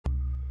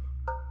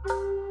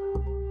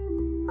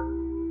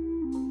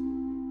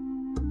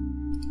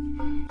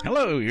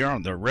Hello, you're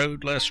on the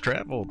road less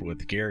traveled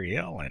with Gary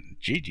L. and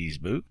Gigi's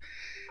Boo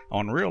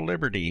on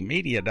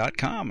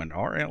RealLibertyMedia.com and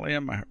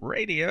RLM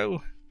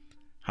Radio.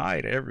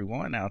 Hi to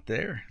everyone out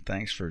there.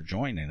 Thanks for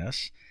joining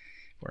us.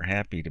 We're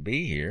happy to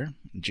be here.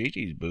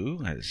 Gigi's Boo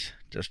has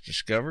just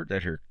discovered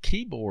that her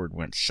keyboard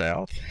went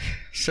south,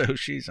 so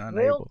she's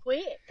unable. Real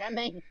quick. I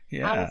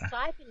was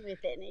typing with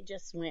it and it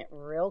just went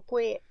real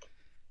quick.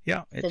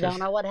 Yeah. So don't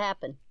know what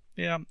happened.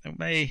 Yeah, it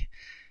may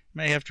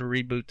have to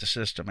reboot the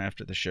system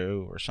after the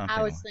show or something.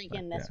 I was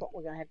thinking that's what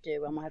we're going to have to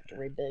do. I'm going to have to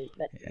reboot,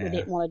 but we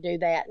didn't want to do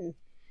that and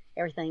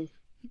everything.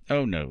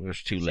 Oh, no, it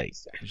was too late.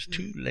 It was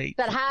too late.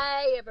 But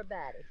hi,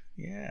 everybody.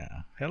 Yeah.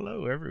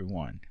 Hello,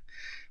 everyone.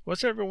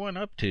 What's everyone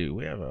up to?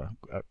 We have a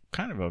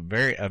kind of a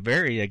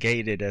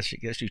variegated, I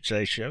guess you'd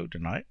say, show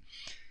tonight.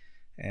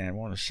 And I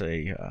want to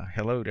say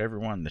hello to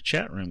everyone in the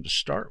chat room to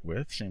start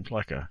with. Seems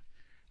like a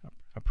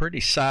pretty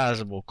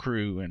sizable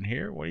crew in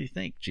here. What do you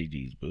think,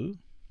 Gigi's Boo?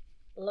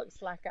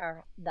 Looks like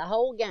the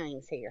whole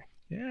gang's here.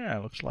 Yeah,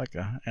 looks like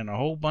a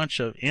whole bunch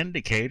of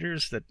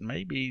indicators that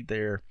maybe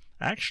they're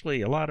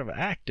actually a lot of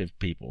active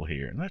people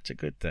here, and that's a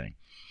good thing.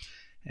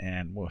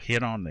 And we'll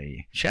hit on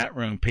the chat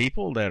room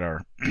people that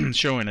are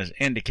showing as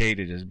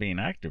indicated as being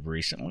active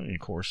recently.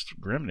 Of course,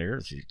 Grimnir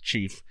is the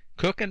chief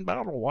cook and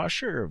bottle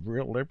washer of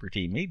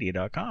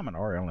RealLibertyMedia.com and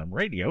RLM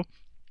Radio.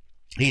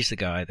 He's the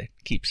guy that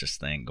keeps this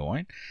thing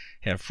going.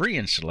 Have Free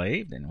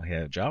Enslaved, and we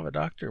have Java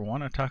Doctor,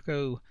 Wanna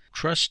Taco,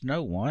 Trust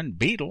No One,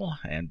 Beetle,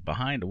 and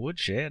Behind the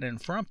Woodshed,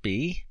 and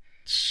Frumpy.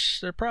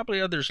 There are probably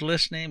others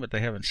listening, but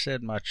they haven't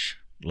said much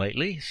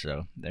lately,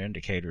 so their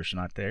indicator's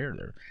not there.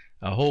 There are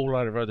a whole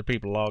lot of other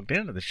people logged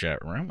into the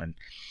chat room, and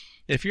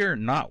if you're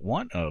not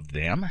one of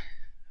them,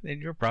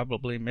 then you're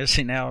probably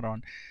missing out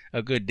on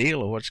a good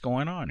deal of what's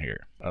going on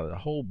here. A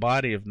whole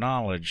body of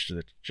knowledge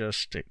that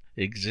just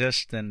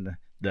exists in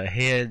the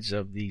heads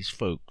of these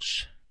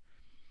folks.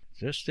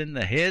 Just in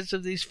the heads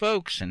of these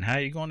folks, and how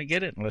you're going to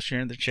get it unless you're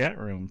in the chat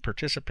room and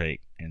participate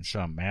in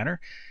some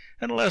manner.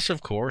 Unless,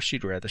 of course,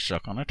 you'd rather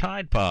suck on a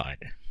Tide Pod.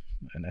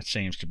 And that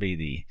seems to be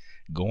the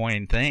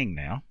going thing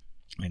now.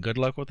 And good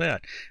luck with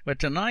that. But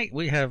tonight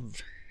we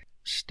have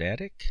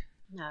static.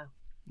 No,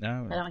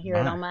 I don't hear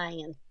it on my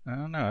end.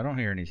 Oh no, I don't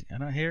hear any.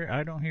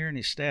 I don't hear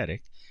any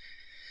static.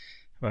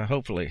 Well,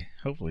 hopefully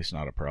it's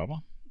not a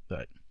problem.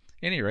 But at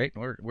any rate,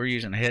 we're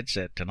using a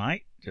headset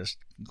tonight. Just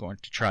going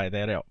to try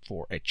that out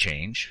for a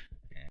change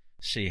and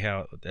see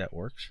how that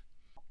works.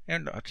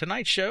 And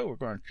tonight's show, we're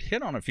going to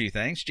hit on a few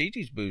things.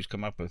 Gigi's Boo's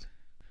come up with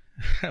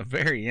a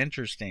very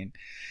interesting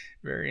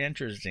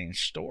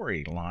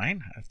storyline.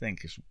 I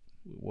think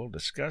we'll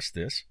discuss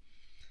this.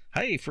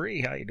 Hey,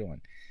 Free, how you doing?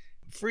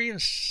 Free,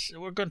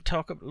 we're going to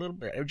talk a little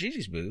bit.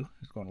 Gigi's Boo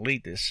is going to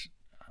lead this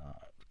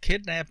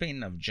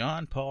kidnapping of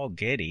John Paul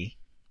Getty.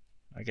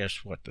 I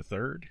guess what, the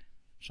third?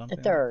 Something?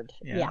 The third,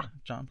 yeah.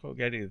 John Paul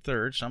Getty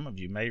III. Some of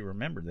you may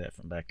remember that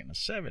from back in the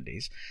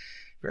 70s.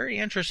 Very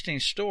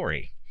interesting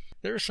story.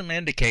 There are some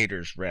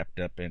indicators wrapped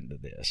up into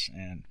this,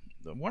 and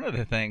one of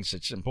the things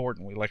that's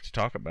important, we like to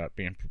talk about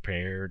being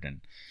prepared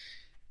and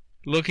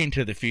looking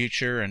to the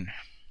future and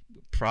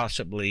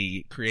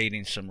possibly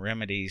creating some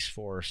remedies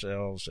for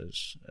ourselves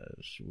as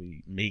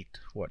we meet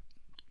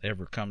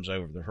whatever comes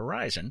over the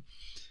horizon.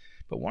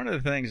 But one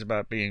of the things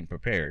about being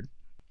prepared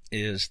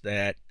is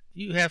that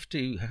you have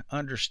to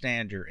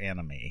understand your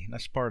enemy.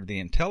 That's part of the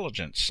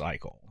intelligence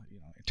cycle.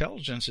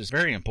 Intelligence is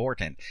very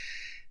important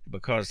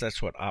because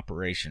that's what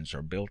operations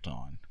are built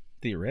on,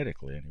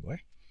 theoretically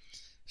anyway.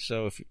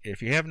 So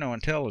if you have no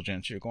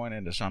intelligence, you're going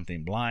into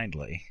something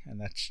blindly,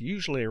 and that's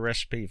usually a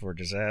recipe for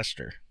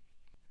disaster.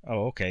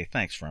 Oh, okay.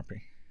 Thanks,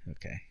 Frumpy.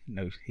 Okay.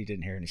 No, he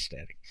didn't hear any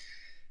static.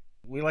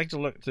 We like to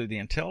look through the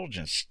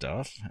intelligence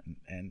stuff,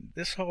 and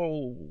this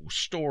whole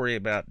story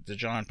about the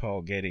John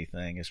Paul Getty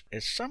thing is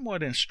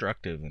somewhat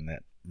instructive in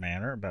that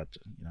manner about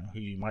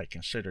who you might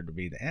consider to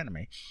be the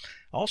enemy.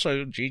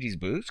 Also, Gigi's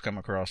Boo's come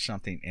across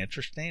something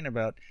interesting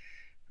about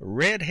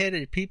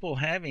red-headed people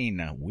having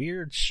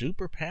weird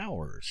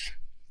superpowers.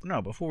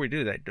 No, before we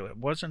do that,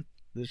 wasn't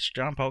this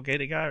John Paul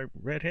Getty guy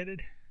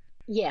red-headed?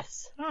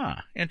 Yes.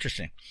 Ah,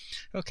 interesting.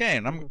 Okay,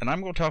 and I'm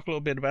going to talk a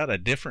little bit about a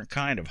different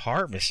kind of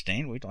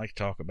harvesting. We'd like to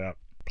talk about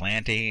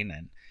planting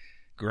and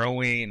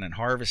growing and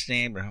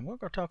harvesting, but we're going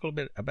to talk a little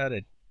bit about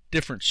a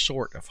different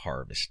sort of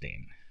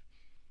harvesting.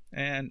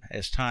 And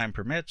as time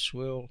permits,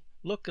 we'll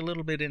look a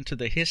little bit into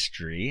the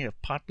history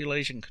of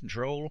population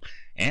control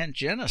and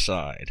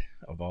genocide,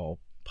 of all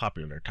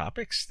popular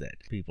topics that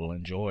people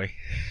enjoy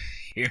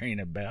hearing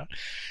about.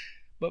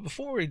 But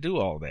before we do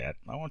all that,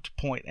 I want to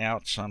point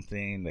out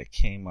something that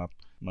came up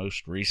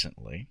most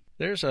recently.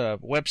 There's a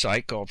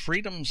website called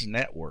Freedom's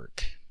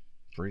Network,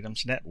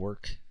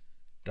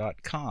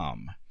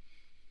 freedomsnetwork.com.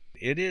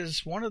 It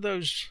is one of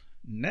those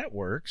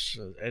networks,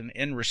 and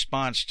in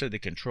response to the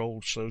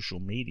controlled social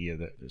media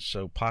that is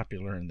so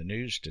popular in the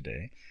news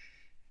today.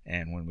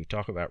 And when we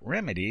talk about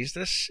remedies,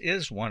 this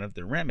is one of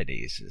the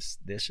remedies.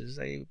 This is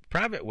a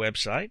private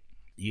website.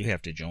 you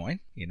have to join.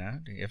 You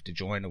have to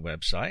join the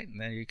website,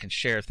 and then you can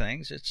share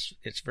things.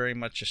 It's very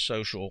much a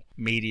social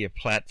media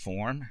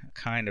platform,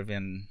 kind of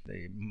in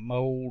the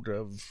mold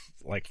of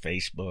like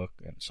Facebook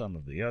and some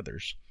of the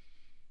others.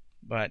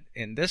 But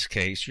in this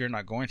case, you're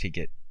not going to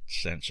get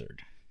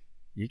censored.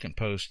 You can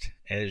post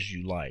as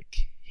you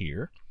like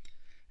here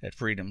at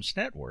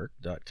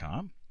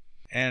freedomsnetwork.com.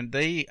 And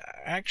they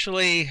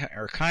actually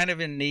are kind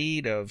of in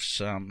need of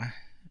some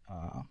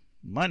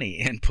money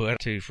input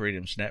to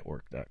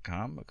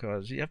freedomsnetwork.com,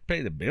 because you have to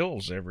pay the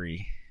bills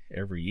every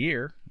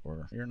year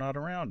or you're not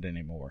around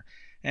anymore.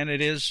 And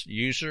it is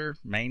user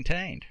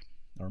maintained,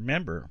 or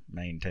member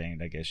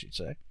maintained, I guess you'd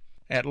say.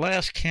 At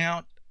last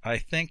count, I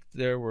think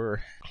there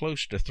were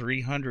close to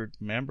 300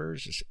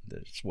 members.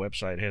 This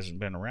website hasn't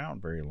been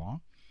around very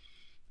long.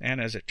 And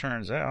as it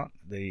turns out,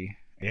 the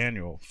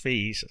annual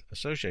fees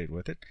associated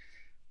with it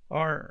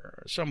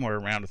are somewhere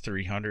around the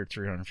 $300,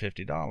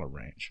 $350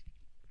 range.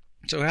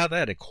 So how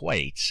that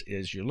equates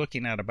is you're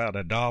looking at about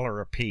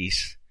 $1 a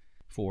piece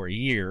for a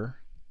year,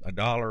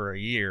 $1 a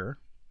year,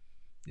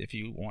 if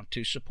you want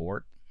to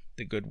support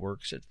the good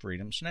works at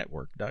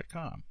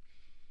freedomsnetwork.com.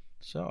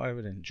 So I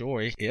would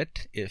enjoy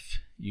it if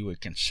you would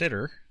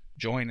consider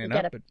joining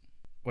up.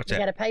 What's that?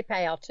 You got a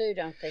PayPal too,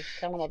 don't they?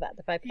 Tell them about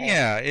the PayPal.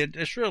 Yeah,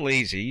 it's real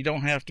easy. You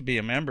don't have to be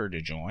a member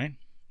to join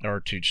or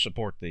to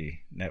support the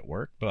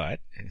network, but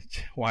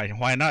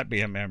why not be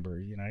a member?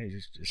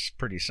 It's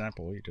pretty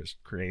simple. You just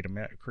create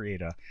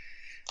a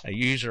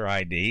user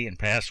ID and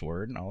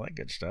password and all that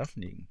good stuff,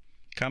 and you can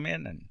come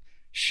in and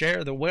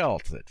share the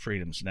wealth at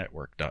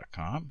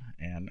freedomsnetwork.com.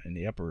 And in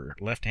the upper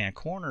left-hand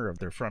corner of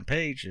their front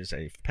page is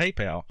a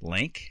PayPal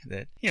link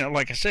that,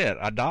 like I said,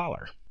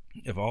 $1.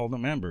 If all the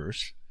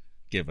members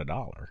give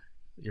 $1,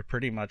 you're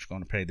pretty much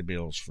going to pay the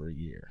bills for a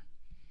year.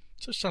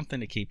 So something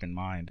to keep in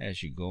mind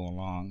as you go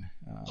along.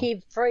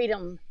 Keep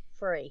freedom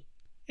free.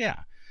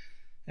 Yeah.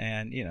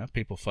 And,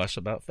 people fuss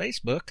about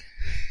Facebook.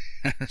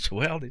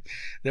 Well,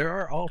 there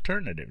are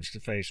alternatives to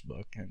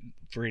Facebook, and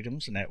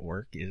Freedom's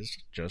Network is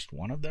just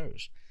one of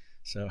those.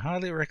 So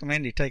highly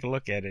recommend you take a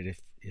look at it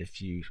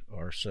if you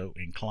are so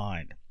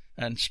inclined.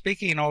 And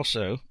speaking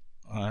also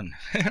on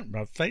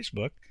about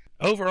Facebook,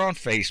 over on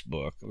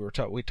Facebook,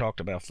 we talked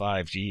about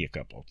 5G a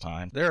couple of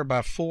times. There are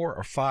about 4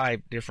 or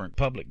 5 different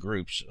public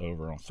groups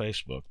over on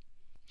Facebook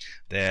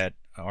that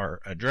are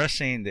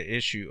addressing the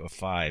issue of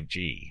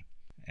 5G.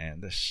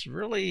 And this is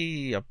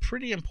really a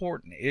pretty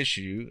important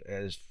issue,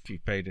 as if you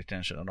paid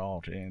attention at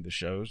all to any of the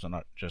shows, and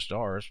not just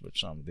ours, but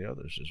some of the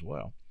others as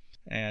well.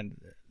 And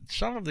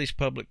some of these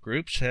public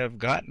groups have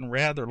gotten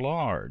rather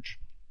large.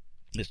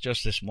 It's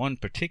just this one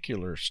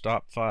particular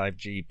Stop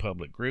 5G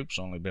public group's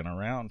only been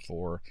around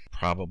for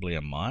probably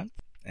a month,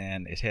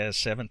 and it has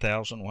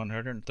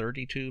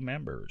 7,132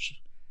 members.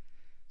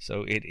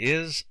 So it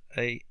is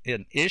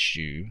an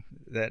issue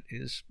that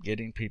is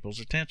getting people's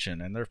attention,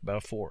 and there are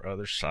about 4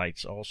 other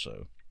sites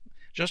also,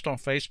 just on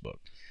Facebook.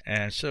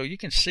 And so you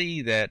can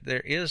see that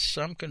there is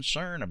some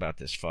concern about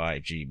this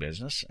 5G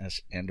business,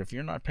 and if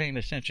you're not paying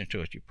attention to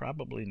it, you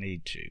probably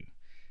need to.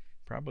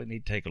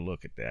 Take a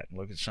look at that and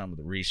look at some of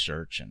the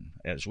research. And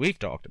as we've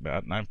talked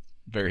about, and I'm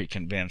very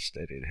convinced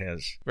that it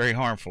has very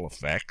harmful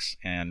effects,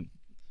 and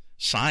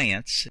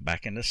science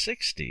back in the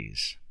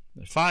 60s,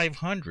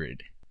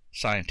 500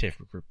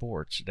 scientific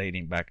reports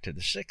dating back to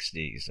the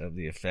 60s of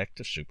the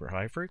effect of super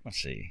high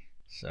frequency.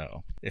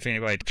 So if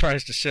anybody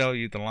tries to sell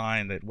you the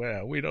line that,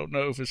 well, we don't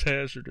know if it's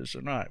hazardous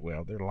or not,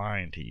 well, they're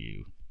lying to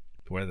you,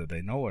 whether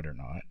they know it or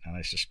not. And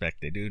I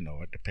suspect they do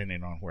know it,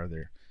 depending on where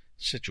they're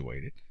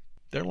situated.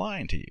 They're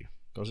lying to you,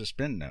 because it's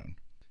been known.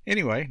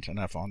 Anyway, it's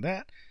enough on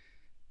that.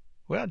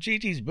 Well,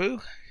 Gigi's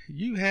Boo,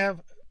 you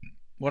have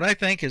what I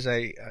think is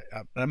a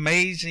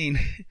amazing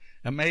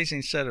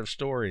set of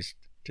stories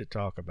to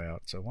talk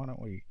about. So why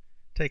don't we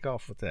take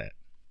off with that?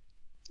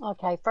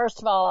 Okay,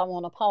 first of all, I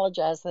want to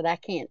apologize that I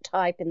can't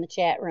type in the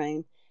chat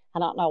room. I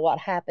don't know what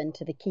happened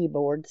to the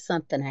keyboard.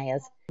 Something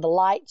has. The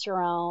lights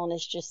are on.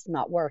 It's just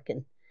not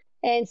working.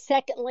 And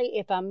secondly,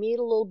 if I mute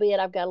a little bit,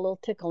 I've got a little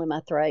tickle in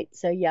my throat,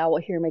 so y'all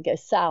will hear me go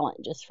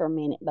silent just for a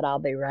minute, but I'll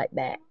be right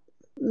back.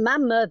 My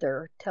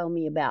mother told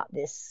me about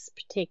this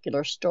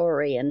particular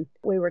story, and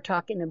we were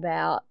talking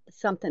about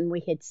something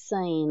we had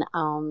seen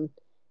on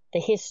the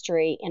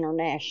History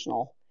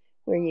International,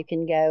 where you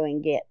can go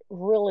and get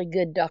really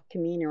good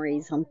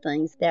documentaries on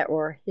things that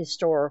were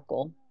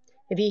historical.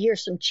 If you hear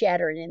some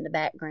chattering in the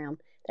background,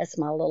 that's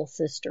my little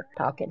sister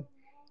talking.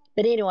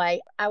 But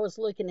anyway, I was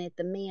looking at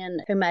the men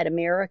who made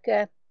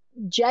America.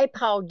 J.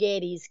 Paul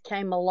Getty's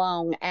came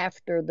along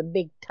after the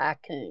big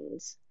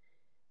tycoons,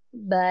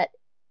 but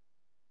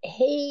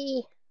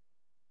he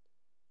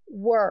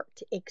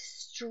worked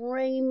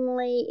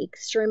extremely,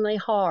 extremely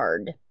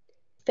hard,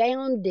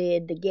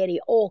 founded the Getty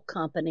Oil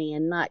Company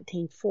in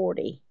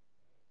 1940,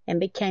 and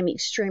became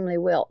extremely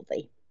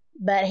wealthy.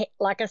 But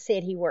like I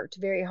said, he worked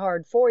very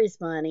hard for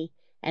his money,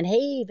 and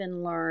he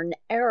even learned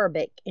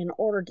Arabic in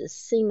order to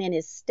cement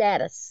his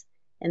status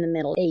in the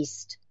Middle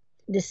East.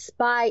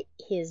 Despite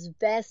his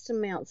vast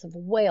amounts of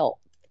wealth,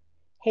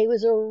 he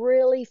was a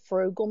really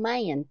frugal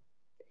man.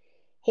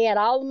 He had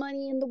all the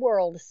money in the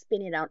world to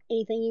spend it on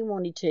anything he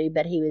wanted to,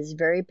 but he was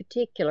very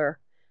particular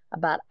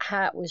about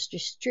how it was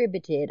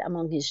distributed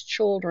among his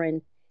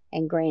children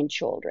and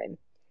grandchildren.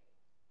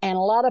 And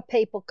a lot of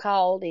people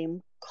called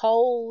him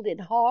cold and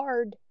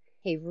hard.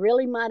 He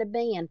really might have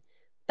been,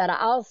 but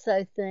I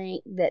also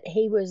think that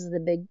he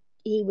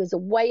was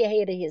way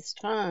ahead of his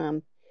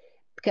time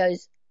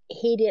because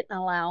he didn't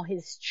allow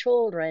his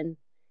children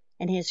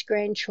and his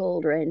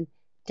grandchildren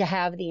to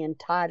have the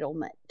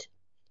entitlement.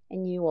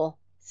 And you will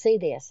see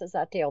this as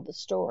I tell the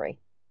story.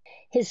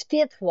 His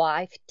fifth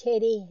wife,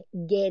 Teddy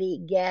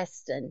Getty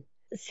Gaston,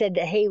 said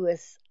that he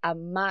was a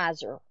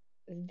miser,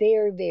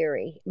 very,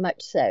 very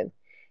much so.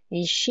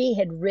 And she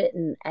had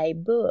written a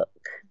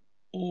book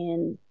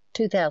in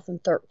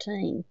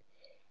 2013.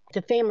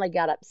 The family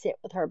got upset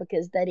with her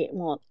because they didn't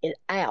want it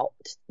out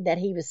that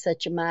he was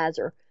such a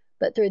miser.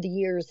 But through the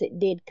years, it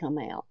did come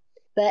out.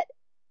 But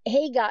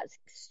he got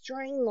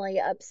extremely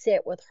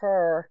upset with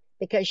her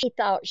because she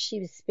thought she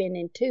was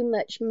spending too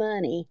much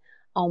money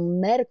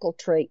on medical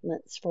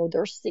treatments for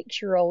their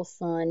 6-year-old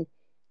son,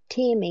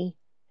 Timmy,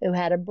 who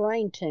had a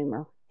brain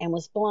tumor and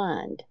was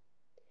blind.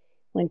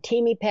 When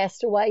Timmy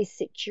passed away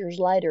 6 years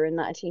later in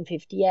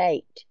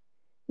 1958,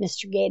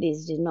 Mr.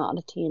 Geddes did not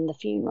attend the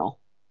funeral.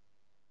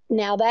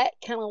 Now that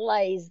kind of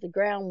lays the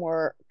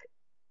groundwork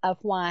of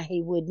why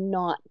he would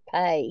not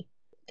pay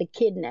the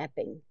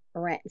kidnapping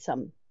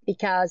ransom,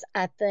 because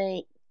I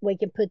think we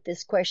can put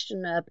this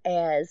question up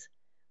as,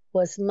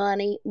 was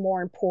money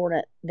more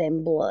important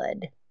than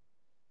blood?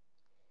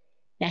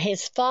 Now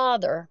his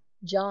father,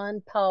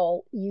 John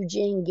Paul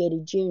Eugene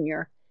Getty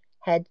Jr.,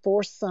 had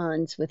 4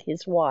 sons with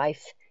his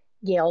wife,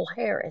 Gail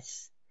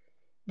Harris.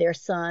 Their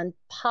son,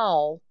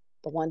 Paul,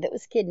 the one that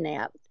was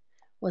kidnapped,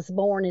 was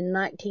born in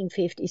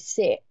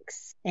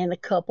 1956, and the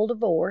couple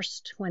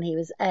divorced when he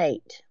was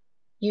 8.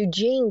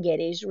 Eugene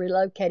Geddes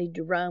relocated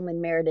to Rome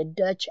and married a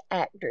Dutch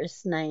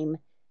actress named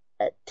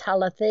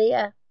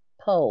Talitha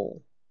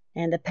Pohl,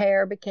 and the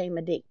pair became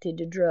addicted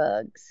to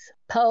drugs.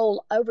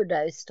 Pohl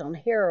overdosed on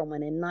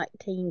heroin in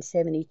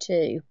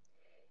 1972,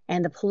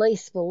 and the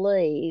police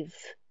believe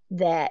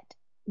that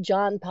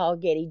John Paul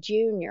Getty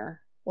Jr.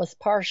 was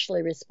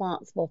partially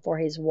responsible for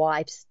his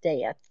wife's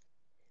death,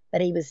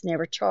 but he was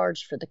never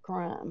charged for the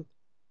crime.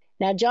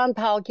 Now, John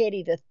Paul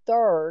Getty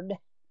III,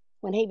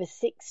 when he was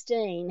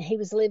 16, he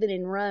was living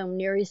in Rome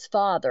near his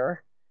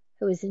father,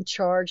 who was in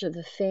charge of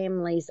the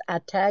family's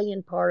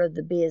Italian part of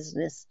the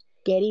business,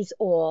 Getty's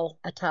Oil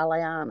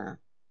Italiana.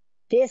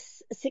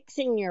 This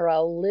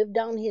 16-year-old lived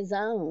on his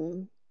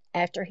own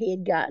after he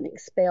had gotten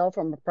expelled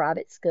from a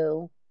private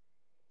school,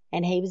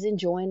 and he was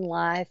enjoying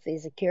life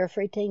as a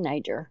carefree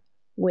teenager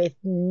with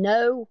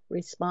no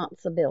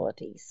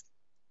responsibilities.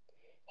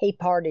 He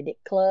partied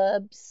at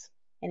clubs,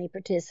 and he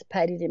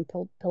participated in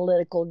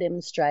political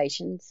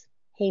demonstrations.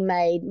 He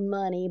made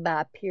money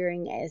by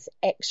appearing as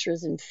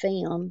extras in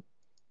film,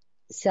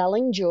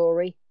 selling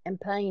jewelry and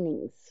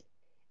paintings.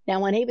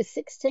 Now, when he was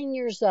 16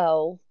 years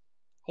old,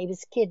 he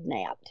was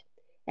kidnapped.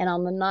 And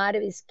on the night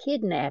of his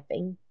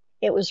kidnapping,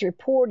 it was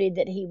reported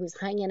that he was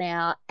hanging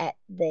out at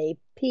the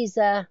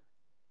Piazza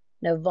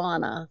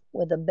Navona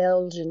with a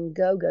Belgian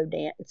go-go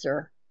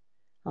dancer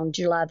on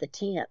July the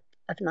 10th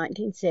of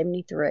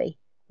 1973,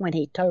 when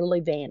he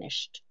totally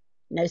vanished.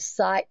 No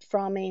sight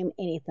from him,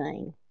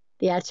 anything.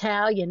 The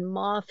Italian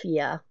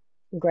mafia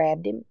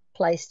grabbed him,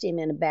 placed him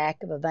in the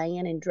back of a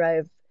van, and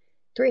drove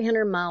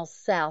 300 miles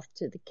south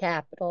to the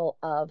capital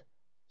of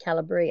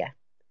Calabria,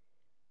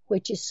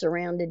 which is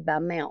surrounded by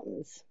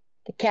mountains.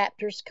 The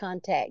captors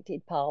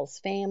contacted Paul's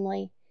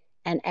family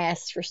and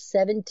asked for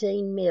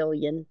 $17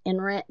 million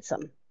in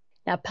ransom.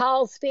 Now,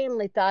 Paul's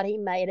family thought he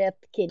made up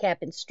the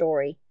kidnapping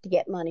story to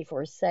get money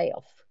for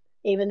himself.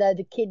 Even though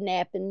the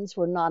kidnappings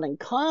were not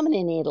uncommon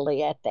in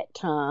Italy at that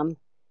time,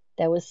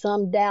 there was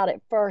some doubt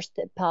at first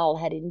that Paul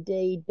had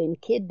indeed been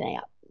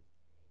kidnapped.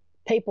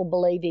 People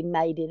believe he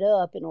made it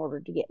up in order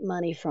to get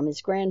money from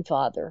his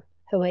grandfather,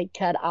 who had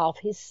cut off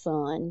his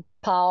son.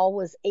 Paul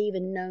was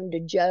even known to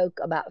joke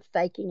about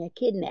faking a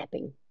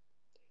kidnapping.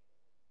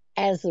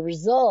 As a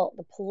result,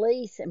 the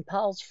police and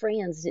Paul's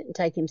friends didn't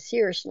take him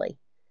seriously,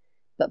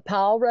 but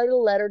Paul wrote a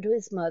letter to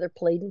his mother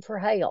pleading for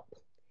help,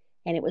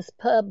 and it was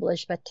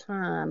published by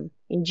Time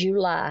in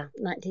July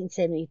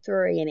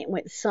 1973, and it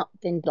went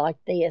something like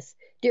this.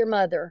 Dear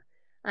Mother,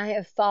 I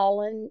have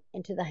fallen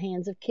into the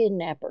hands of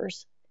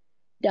kidnappers.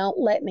 Don't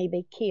let me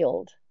be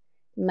killed.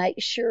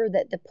 Make sure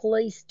that the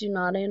police do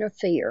not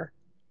interfere.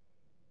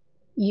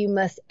 You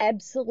must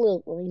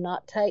absolutely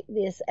not take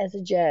this as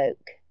a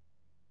joke.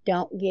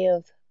 Don't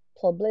give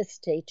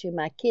publicity to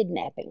my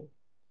kidnapping.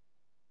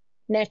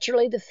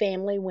 Naturally, the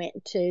family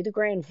went to the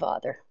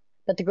grandfather,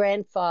 but the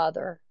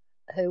grandfather,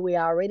 who we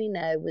already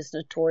know was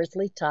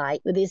notoriously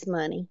tight with his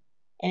money,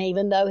 and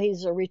even though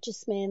he's the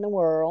richest man in the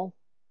world,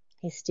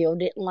 he still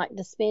didn't like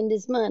to spend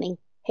his money.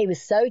 He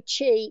was so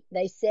cheap,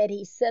 they said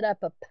he set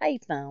up a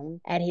payphone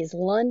at his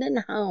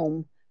London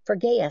home for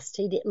guests.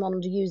 He didn't want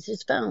them to use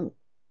his phone.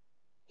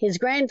 His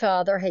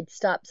grandfather had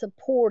stopped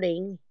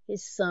supporting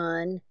his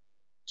son,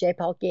 J.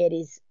 Paul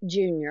Geddes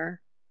Jr.,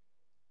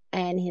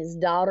 and his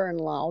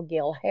daughter-in-law,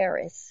 Gil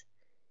Harris.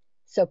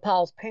 So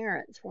Paul's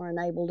parents were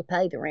unable to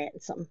pay the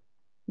ransom.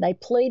 They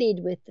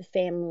pleaded with the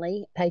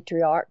family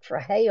patriarch for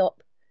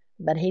help,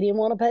 but he didn't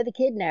want to pay the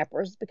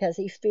kidnappers because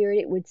he feared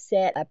it would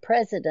set a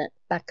precedent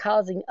by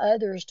causing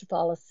others to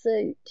follow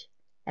suit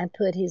and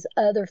put his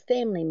other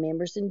family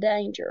members in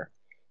danger.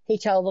 He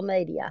told the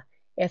media,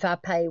 "If I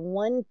pay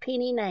 1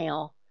 penny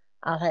now,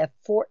 I'll have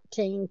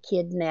 14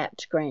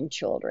 kidnapped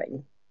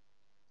grandchildren."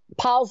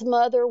 Paul's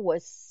mother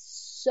was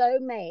so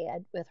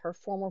mad with her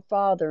former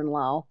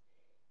father-in-law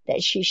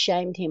that she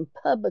shamed him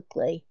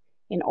publicly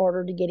in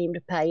order to get him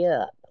to pay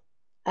up.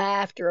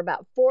 After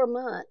about 4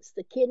 months,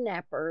 the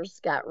kidnappers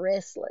got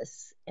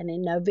restless, and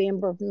in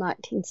November of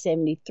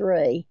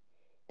 1973,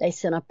 they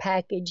sent a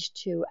package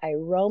to a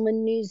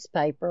Roman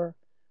newspaper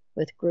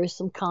with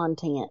gruesome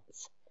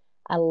contents,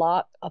 a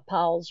lock of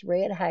Paul's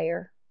red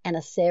hair and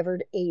a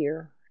severed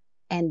ear,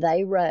 and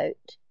they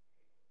wrote,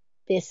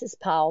 "This is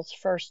Paul's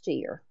first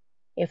ear.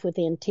 If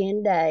within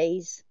 10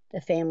 days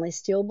the family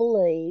still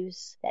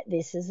believes that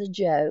this is a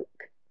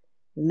joke,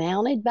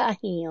 mounted by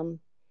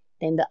him,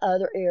 then the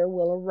other ear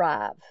will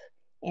arrive.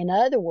 In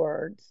other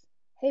words,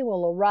 he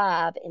will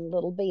arrive in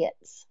little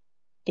bits."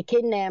 The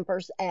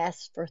kidnappers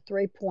asked for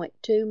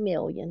 $3.2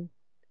 million,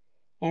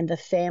 and the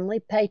family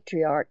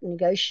patriarch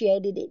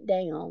negotiated it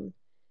down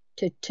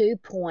to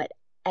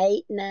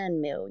 $2.89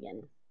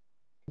 million.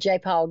 J.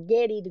 Paul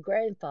Getty, the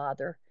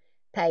grandfather,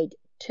 paid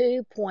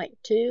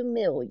 $2.2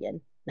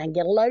 million. Now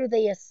get a load of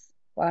this,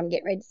 what I'm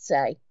getting ready to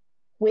say,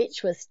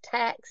 which was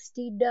tax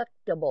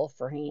deductible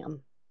for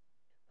him,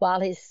 while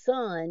his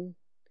son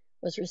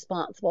was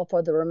responsible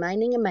for the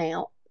remaining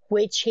amount,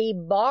 which he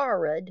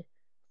borrowed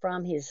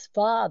from his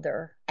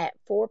father at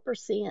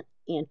 4%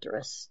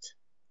 interest.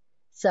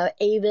 So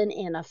even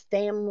in a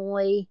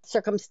family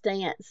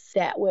circumstance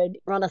that would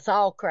run us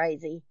all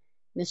crazy,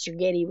 Mr.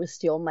 Getty was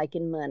still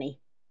making money.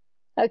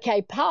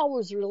 Okay, Paul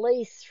was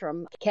released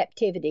from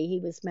captivity. He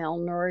was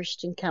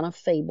malnourished and kind of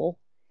feeble,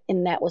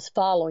 and that was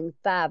following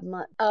 5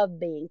 months of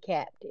being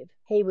captive.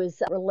 He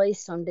was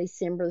released on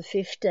December the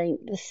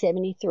 15th,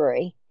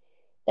 1973.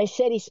 They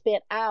said he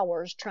spent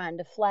hours trying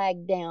to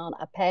flag down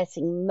a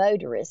passing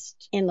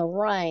motorist in the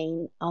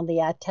rain on the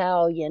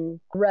Italian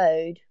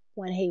road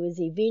when he was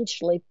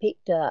eventually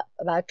picked up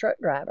by a truck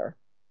driver.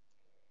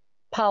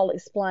 Paul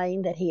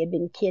explained that he had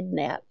been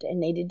kidnapped and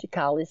needed to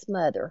call his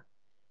mother.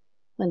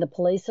 When the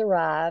police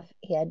arrived,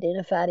 he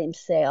identified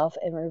himself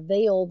and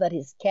revealed that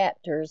his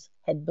captors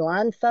had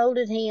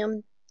blindfolded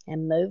him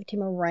and moved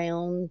him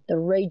around the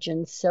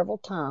region several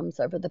times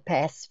over the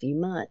past few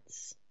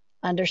months.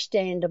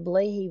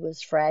 Understandably, he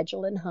was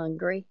fragile and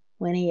hungry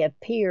when he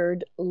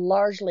appeared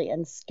largely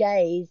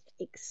unscathed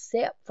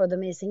except for the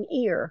missing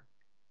ear.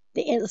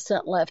 The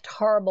incident left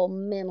horrible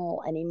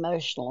mental and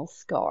emotional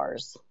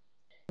scars.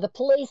 The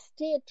police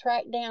did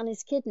track down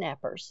his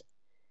kidnappers.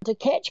 To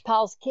catch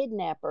Paul's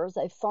kidnappers,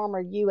 a former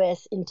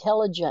U.S.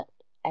 intelligence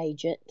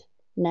agent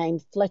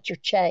named Fletcher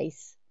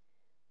Chase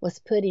was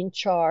put in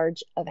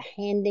charge of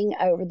handing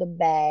over the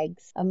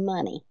bags of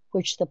money,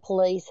 which the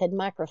police had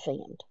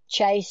microfilmed.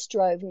 Chase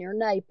drove near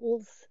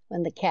Naples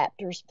when the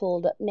captors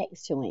pulled up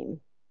next to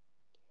him.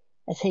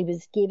 As he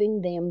was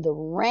giving them the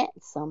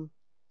ransom,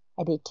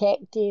 a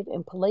detective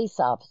and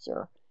police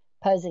officer,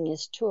 posing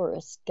as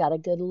tourists, got a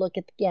good look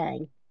at the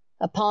gang.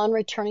 Upon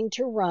returning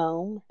to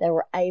Rome, they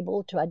were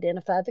able to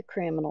identify the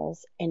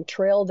criminals and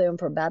trail them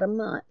for about a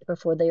month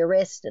before they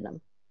arrested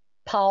them.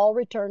 Paul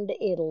returned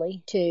to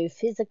Italy to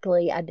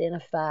physically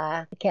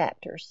identify the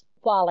captors.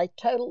 While a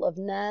total of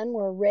 9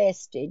 were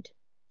arrested,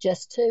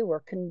 just 2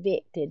 were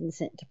convicted and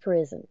sent to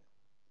prison.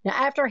 Now,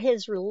 after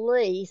his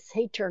release,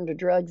 he turned to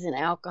drugs and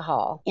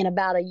alcohol in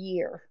about a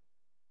year.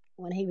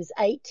 When he was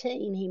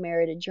 18, he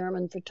married a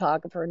German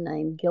photographer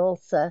named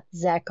Gilsa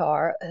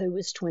Zachar, who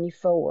was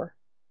 24.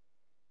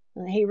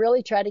 He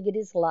really tried to get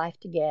his life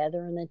together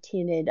and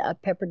attended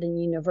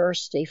Pepperdine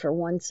University for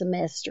 1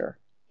 semester.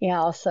 He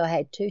also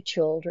had 2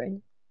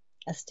 children,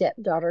 a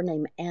stepdaughter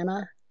named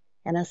Anna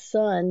and a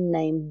son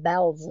named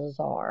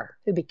Balthazar,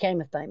 who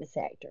became a famous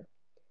actor.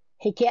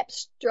 He kept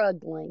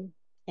struggling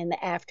in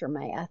the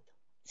aftermath,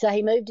 so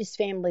he moved his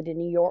family to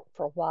New York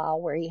for a while,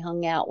 where he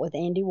hung out with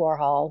Andy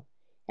Warhol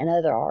and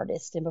other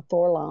artists, and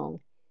before long,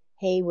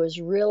 he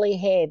was really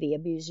heavy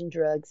abusing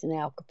drugs and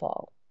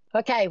alcohol.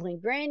 Okay, when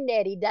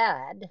Granddaddy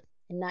died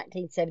in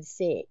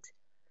 1976,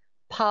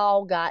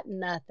 Paul got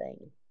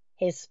nothing.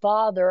 His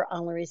father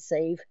only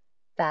received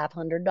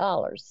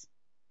 $500.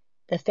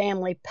 The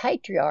family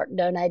patriarch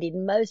donated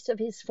most of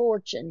his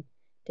fortune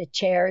to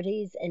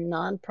charities and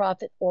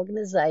nonprofit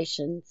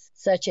organizations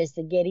such as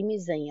the Getty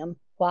Museum.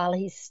 While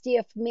he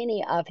stiffed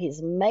many of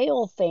his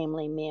male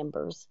family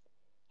members,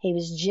 he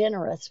was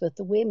generous with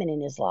the women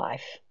in his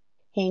life.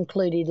 He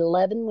included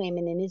 11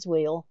 women in his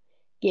will,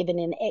 giving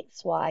an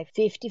ex-wife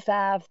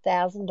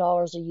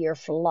 $55,000 a year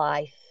for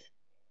life,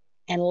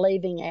 and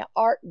leaving an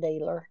art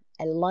dealer,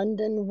 a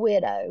London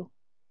widow,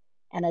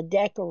 and a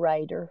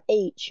decorator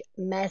each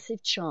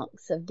massive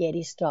chunks of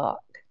Getty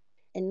stock.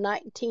 In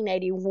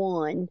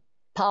 1981,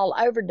 Paul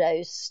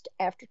overdosed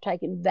after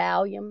taking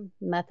Valium,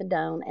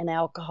 methadone, and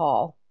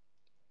alcohol.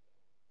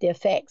 The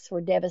effects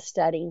were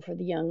devastating for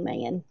the young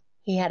man.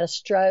 He had a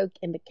stroke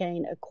and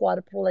became a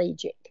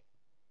quadriplegic.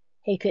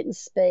 He couldn't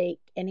speak,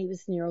 and he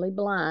was nearly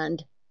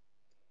blind.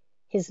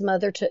 His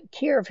mother took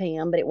care of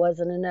him, but it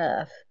wasn't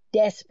enough.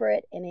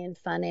 Desperate and in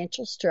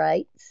financial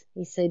straits,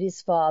 he sued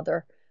his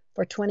father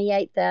for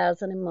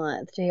 $28,000 a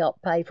month to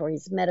help pay for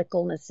his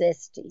medical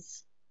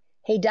necessities.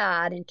 He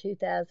died in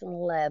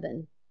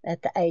 2011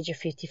 at the age of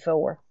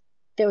 54.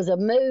 There was a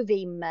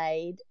movie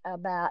made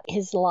about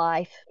his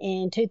life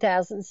in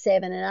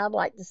 2007, and I'd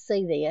like to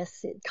see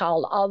this. It's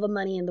called All the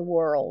Money in the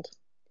World.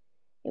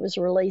 It was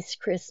released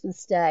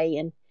Christmas Day,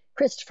 and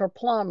Christopher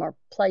Plummer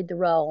played the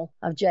role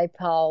of J.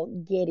 Paul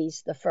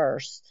Geddes I.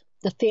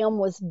 The film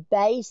was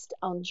based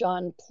on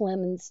John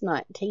Clemen's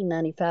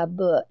 1995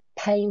 book,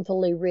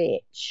 Painfully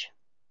Rich.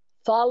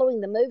 Following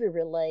the movie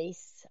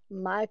release,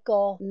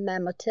 Michael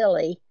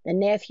Mamatelli, the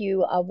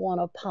nephew of one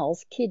of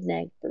Paul's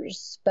kidnappers,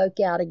 spoke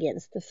out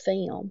against the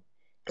film,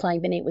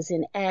 claiming it was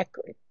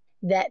inaccurate,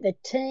 that the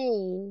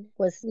teen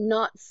was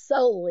not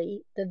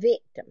solely the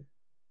victim.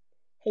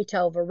 He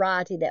told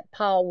Variety that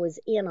Paul was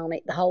in on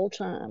it the whole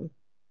time.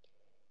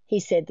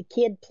 He said the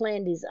kid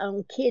planned his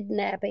own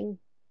kidnapping.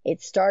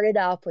 It started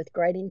off with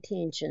great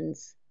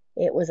intentions.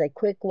 It was a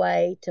quick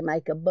way to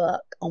make a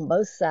buck on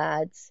both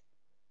sides.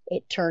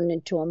 It turned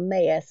into a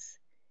mess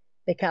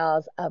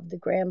because of the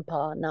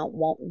grandpa not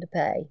wanting to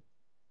pay.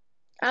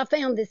 I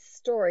found this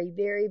story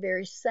very,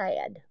 very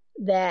sad,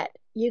 that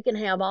you can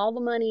have all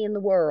the money in the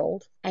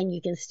world and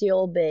you can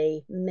still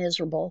be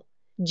miserable.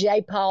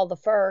 J. Paul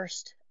I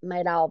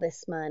made all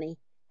this money.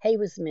 He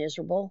was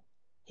miserable.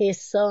 His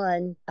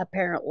son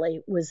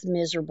apparently was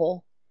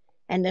miserable.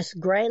 And this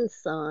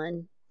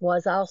grandson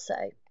was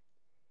also.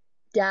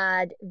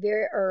 Died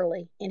very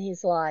early in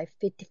his life.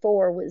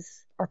 54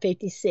 was, or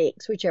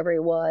 56, whichever he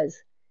was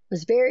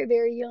very,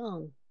 very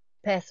young,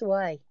 pass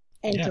away.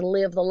 And to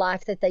live the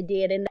life that they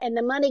did. And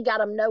the money got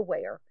them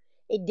nowhere.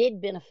 It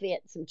did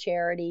benefit some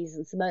charities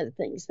and some other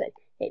things, but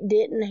it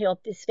didn't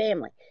help this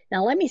family.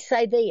 Now, let me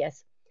say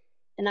this.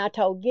 And I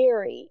told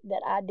Gary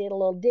that I did a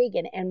little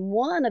digging, and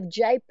one of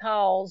J.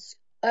 Paul's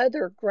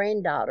other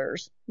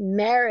granddaughters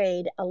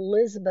married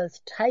Elizabeth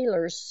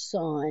Taylor's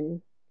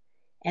son,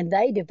 and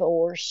they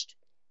divorced.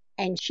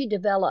 And she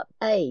developed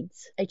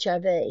AIDS,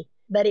 HIV,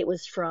 but it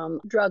was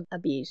from drug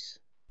abuse.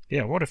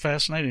 Yeah, what a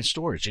fascinating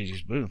story,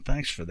 Gigi Boone.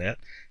 Thanks for that,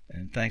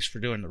 and thanks for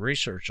doing the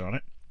research on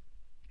it.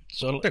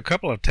 So a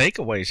couple of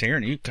takeaways here,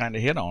 and you kind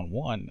of hit on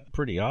one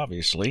pretty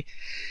obviously,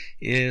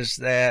 is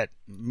that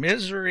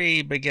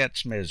misery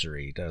begets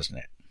misery, doesn't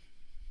it?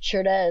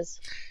 Sure does.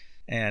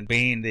 And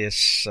being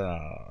this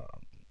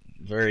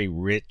very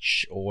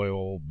rich,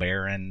 oil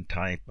baron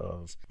type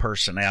of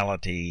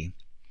personality,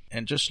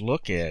 and just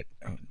look at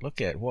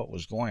what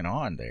was going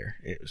on there.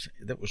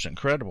 That was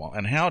incredible.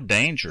 And how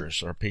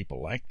dangerous are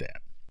people like that?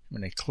 I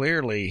mean, they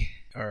clearly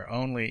are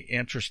only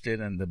interested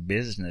in the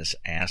business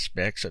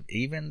aspects of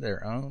even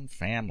their own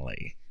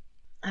family.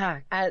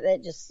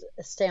 That just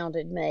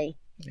astounded me.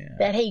 Yeah.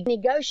 That he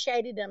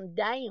negotiated them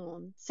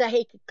down so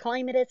he could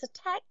claim it as a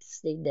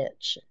tax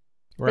deduction.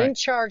 Right. Then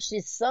charged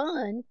his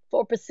son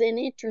 4%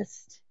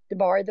 interest to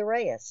borrow the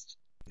rest.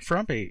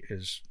 Frumpy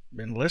has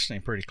been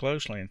listening pretty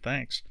closely, and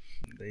thanks.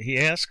 He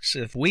asks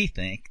if we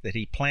think that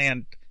he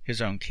planned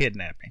his own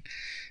kidnapping.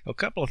 A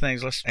couple of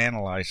things, let's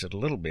analyze it a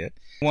little bit.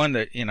 One,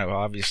 that,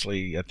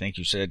 obviously, I think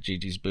you said,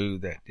 Gigi's Boo,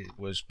 that it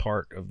was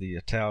part of the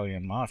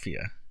Italian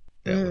mafia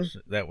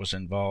that was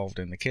involved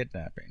in the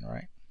kidnapping,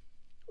 right?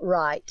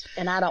 Right,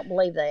 and I don't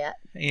believe that.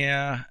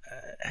 Yeah.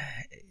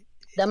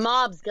 The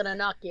mob's going to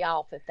knock you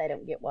off if they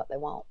don't get what they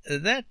want.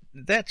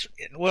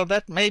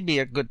 That may be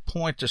a good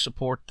point to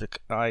support the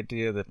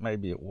idea that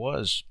maybe it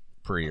was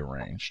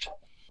prearranged.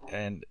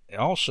 And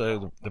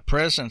also, the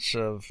presence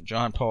of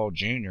John Paul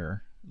Jr.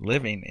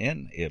 living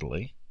in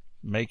Italy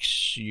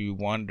makes you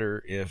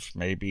wonder if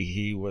maybe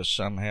he was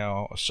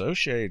somehow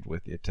associated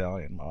with the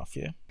Italian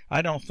mafia.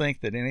 I don't think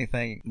that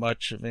anything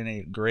much of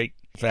any great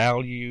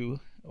value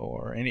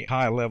or any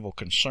high-level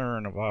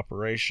concern of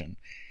operation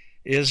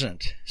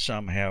isn't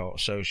somehow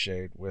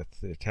associated with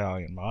the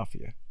Italian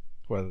mafia,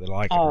 whether they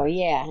like it or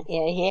yeah.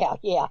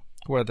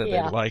 Whether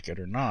they like it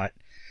or not.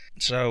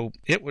 So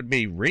it would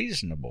be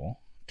reasonable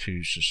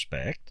to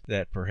suspect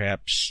that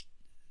perhaps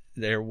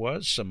there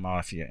was some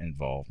mafia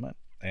involvement,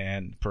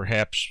 and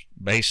perhaps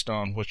based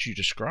on what you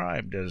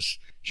described as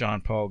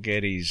John Paul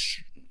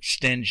Getty's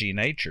stingy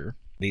nature,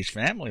 these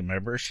family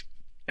members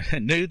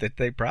knew that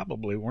they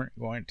probably weren't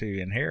going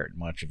to inherit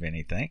much of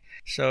anything.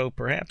 So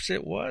perhaps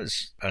it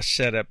was a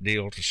set-up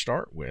deal to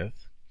start with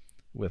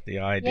the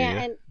idea.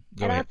 Yeah,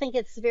 and I think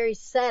it's very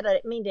sad. I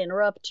didn't mean to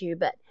interrupt you,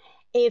 but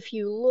if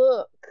you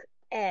look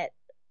at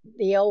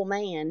the old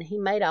man, he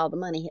made all the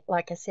money.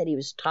 Like I said, he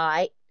was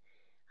tight.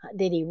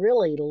 Did he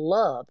really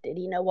love? Did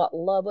he know what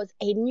love was?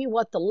 He knew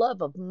what the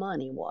love of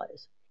money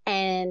was.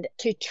 And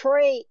to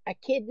treat a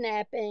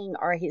kidnapping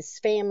or his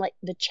family,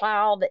 the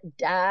child that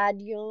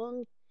died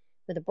young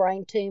with a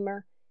brain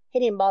tumor, He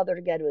didn't bother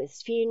to go to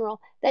his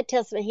funeral. That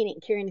tells me he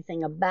didn't care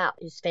anything about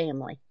his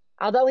family.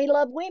 Although he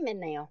loved women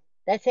now.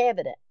 That's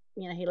evident.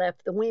 He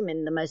left the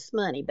women the most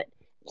money, but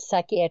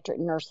psychiatric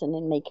nursing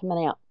and me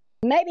coming out.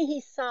 Maybe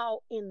he saw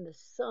in the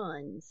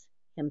sons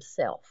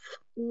himself,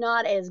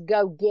 not as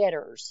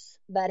go-getters,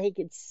 but he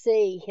could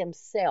see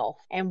himself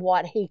and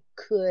what he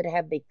could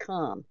have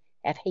become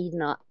if he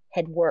not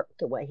had worked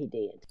the way he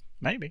did.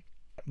 Maybe.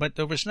 But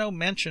there was no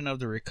mention of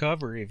the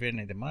recovery of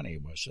any of the money,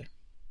 was there?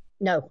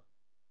 No.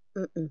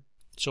 Mm-mm.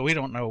 So we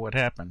don't know what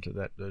happened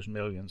to those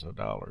millions of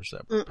dollars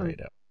that were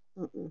paid out.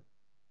 Mm-mm.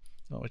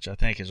 Which I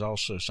think is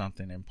also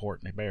something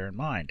important to bear in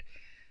mind.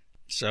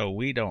 So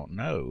we don't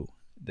know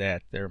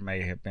that there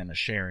may have been a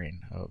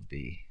sharing of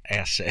the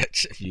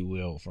assets, if you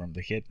will, from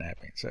the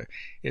kidnapping. So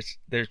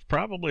there's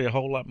probably a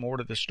whole lot more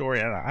to the story.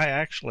 And I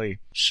actually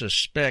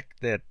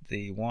suspect that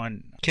the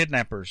one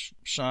kidnapper's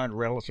son,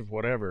 relative,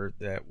 whatever,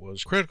 that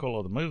was critical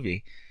of the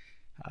movie,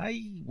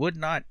 I would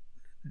not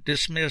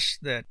dismiss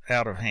that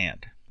out of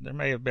hand. There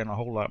may have been a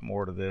whole lot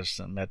more to this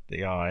than met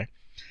the eye.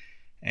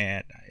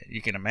 And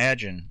you can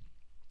imagine,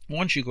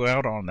 once you go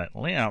out on that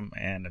limb,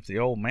 and if the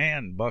old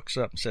man bucks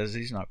up and says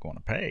he's not going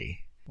to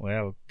pay,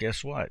 well,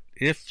 guess what?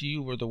 If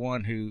you were the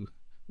one who,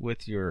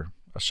 with your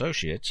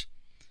associates,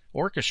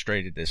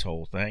 orchestrated this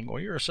whole thing,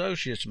 well, your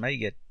associates may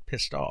get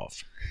pissed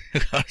off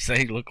because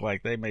they look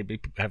like they may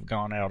have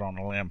gone out on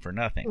a limb for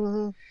nothing.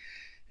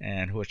 Mm-hmm.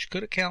 And which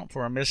could account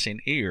for a missing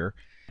ear,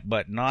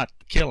 but not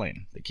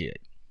killing the kid.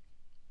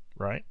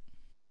 Right?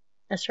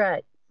 That's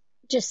right.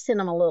 Just send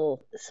them a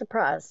little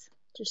surprise.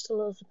 Just a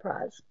little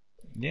surprise.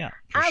 Yeah.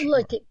 I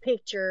looked at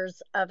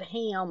pictures of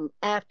him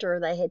after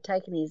they had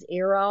taken his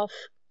ear off,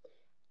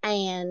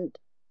 and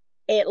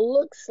it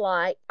looks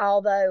like,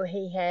 although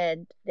he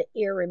had the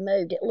ear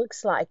removed, it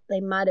looks like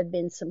there might have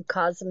been some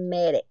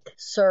cosmetic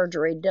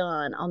surgery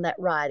done on that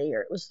right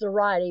ear. It was the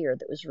right ear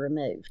that was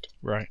removed.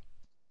 Right.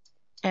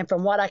 And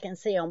from what I can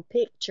see on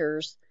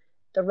pictures,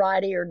 the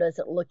right ear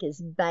doesn't look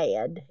as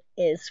bad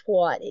as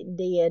what it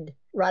did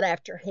right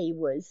after he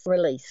was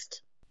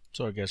released.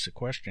 So I guess the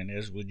question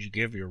is, would you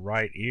give your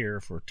right ear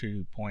for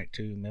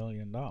 $2.2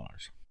 million?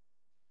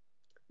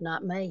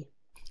 Not me.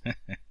 I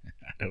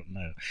don't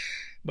know.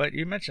 But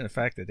you mentioned the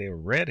fact that they were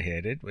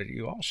redheaded, but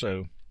you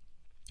also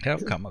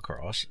have come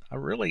across a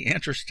really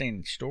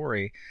interesting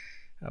story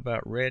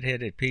about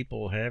redheaded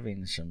people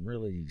having some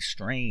really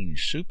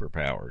strange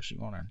superpowers. You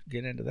want to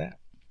get into that?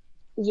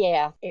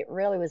 Yeah, it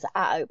really was an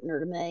eye-opener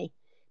to me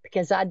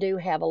because I do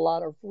have a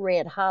lot of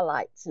red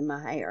highlights in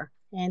my hair.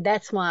 And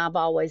that's why I've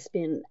always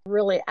been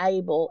really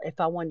able, if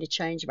I wanted to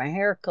change my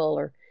hair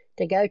color,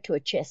 to go to a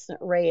chestnut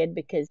red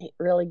because it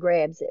really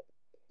grabs it.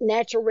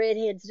 Natural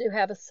redheads do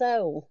have a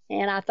soul.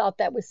 And I thought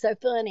that was so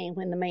funny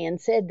when the man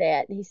said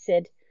that. He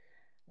said,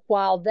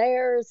 while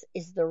theirs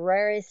is the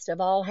rarest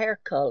of all hair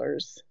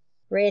colors,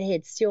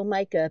 redheads still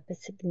make up a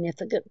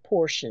significant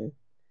portion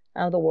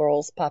of the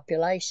world's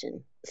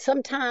population.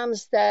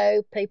 Sometimes,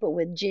 though, people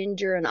with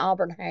ginger and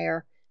auburn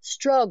hair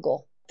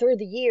struggle. Through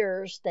the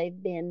years,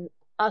 they've been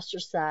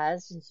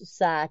ostracized in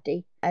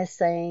society as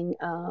saying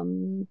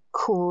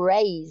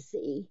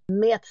crazy.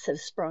 Myths have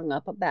sprung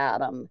up about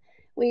them.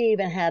 We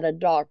even had a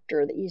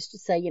doctor that used to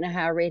say,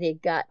 how a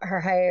redhead got her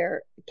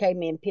hair,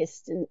 came in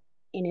pissed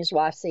in his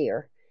wife's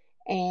ear,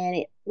 and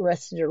it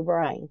rusted her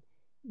brain.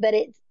 But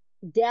it's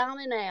down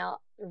and out,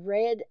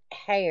 red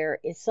hair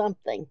is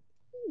something.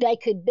 They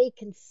could be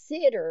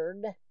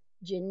considered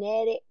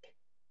genetic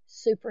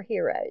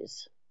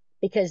superheroes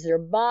because their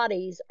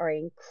bodies are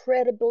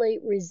incredibly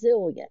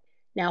resilient.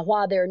 Now,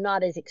 while they're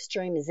not as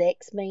extreme as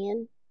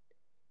X-Men,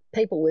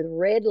 people with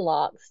red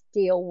locks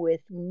deal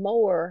with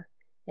more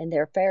than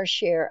their fair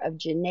share of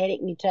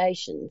genetic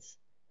mutations.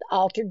 The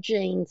altered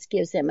genes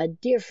gives them a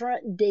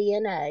different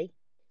DNA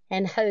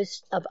and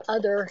host of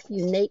other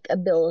unique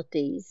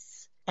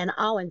abilities and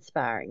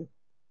awe-inspiring.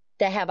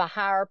 They have a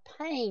higher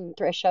pain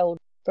threshold.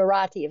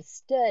 Variety of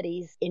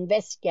studies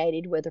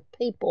investigated whether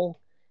people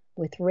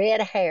with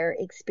red hair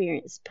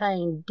experience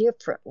pain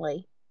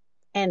differently,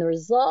 and the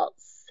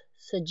results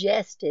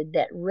suggested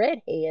that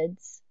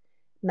redheads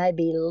may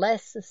be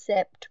less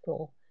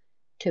susceptible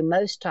to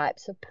most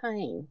types of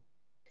pain.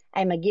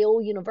 A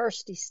McGill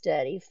University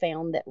study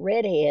found that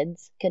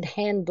redheads could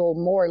handle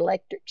more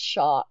electric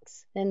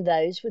shocks than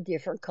those with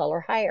different color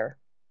hair.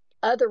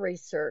 Other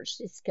research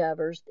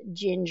discovers that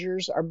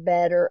gingers are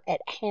better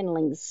at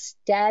handling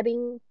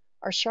stabbing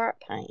or sharp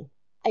pain.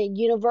 A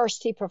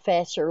university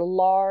professor,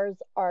 Lars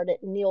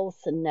Ardent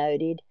Nielsen,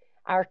 noted,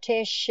 our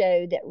tests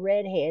show that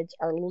redheads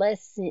are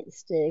less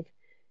sensitive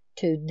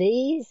to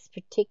these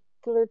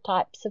particular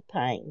types of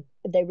pain.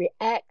 They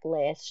react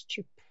less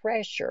to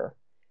pressure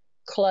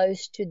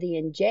close to the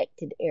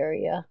injected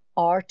area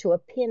or to a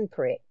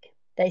pinprick.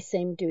 They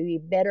seem to be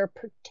better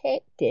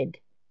protected,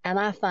 and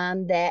I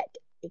find that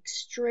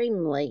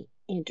extremely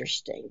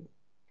interesting.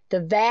 The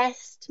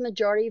vast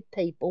majority of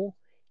people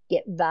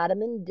get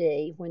vitamin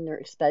D when they're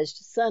exposed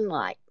to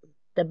sunlight.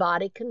 The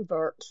body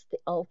converts the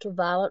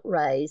ultraviolet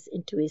rays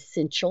into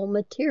essential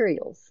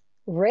materials.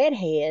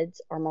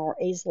 Redheads are more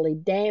easily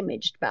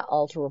damaged by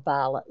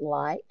ultraviolet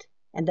light,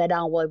 and they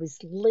don't always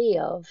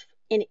live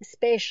in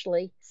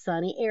especially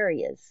sunny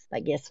areas.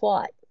 But guess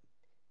what?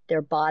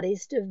 Their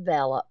bodies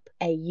develop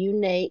a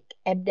unique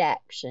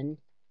adaptation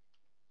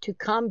to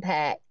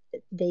combat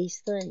these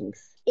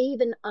things.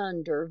 Even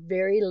under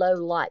very low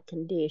light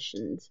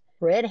conditions,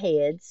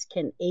 redheads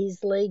can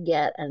easily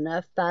get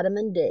enough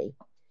vitamin D.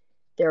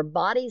 Their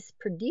bodies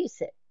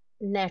produce it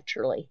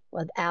naturally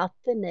without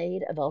the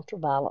need of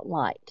ultraviolet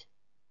light.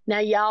 Now,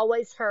 you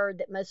always heard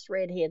that most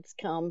redheads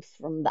come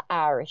from the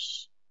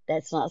Irish.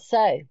 That's not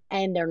so,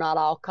 and they're not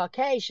all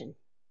Caucasian.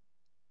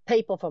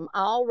 People from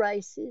all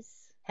races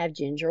have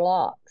ginger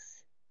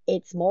locks.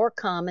 It's more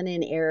common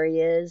in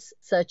areas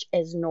such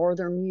as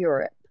Northern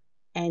Europe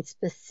and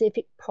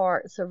specific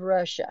parts of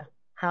Russia.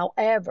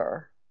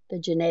 However, the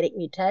genetic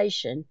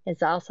mutation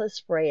is also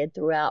spread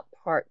throughout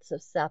parts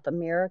of South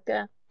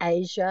America,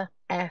 Asia,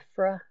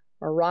 Africa,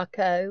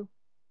 Morocco.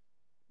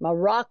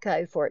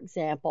 Morocco, for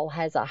example,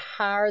 has a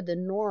higher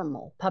than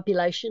normal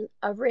population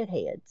of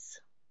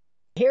redheads.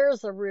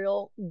 Here's a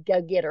real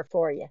go-getter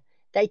for you.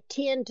 They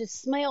tend to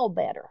smell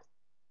better.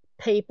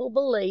 People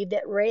believe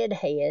that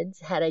redheads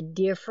had a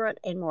different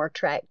and more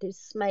attractive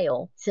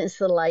smell since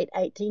the late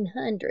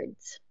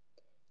 1800s.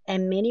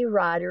 And many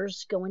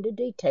writers go into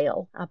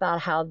detail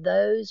about how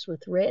those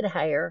with red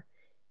hair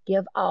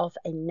give off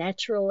a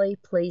naturally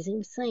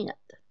pleasing scent.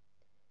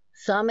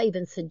 Some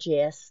even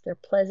suggest their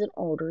pleasant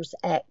odors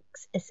act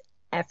as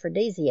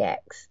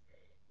aphrodisiacs,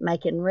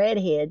 making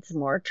redheads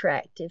more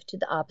attractive to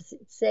the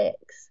opposite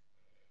sex.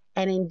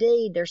 And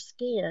indeed, their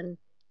skin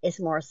is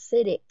more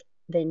acidic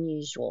than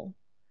usual.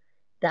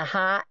 The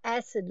high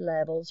acid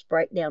levels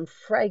break down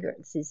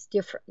fragrances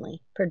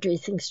differently,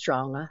 producing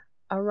stronger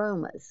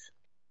aromas.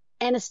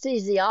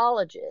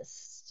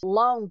 Anesthesiologists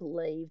long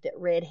believed that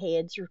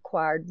redheads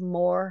required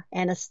more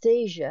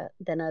anesthesia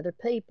than other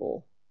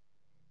people.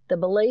 The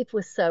belief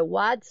was so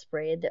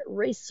widespread that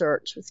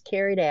research was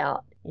carried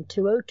out in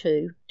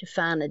 2002 to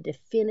find a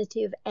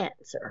definitive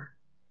answer.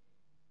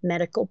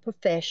 Medical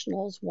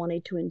professionals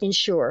wanted to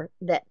ensure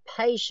that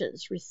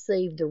patients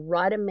received the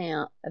right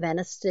amount of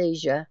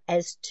anesthesia,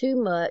 as too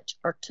much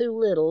or too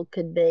little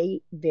could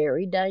be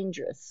very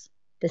dangerous.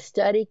 The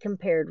study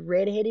compared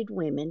redheaded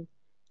women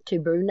to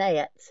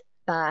brunettes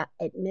by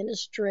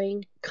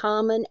administering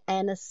common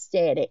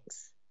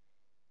anesthetics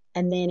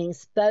and then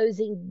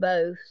exposing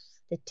both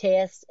the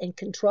test and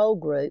control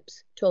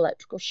groups to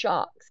electrical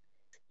shocks.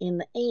 In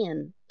the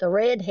end, the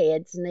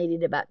redheads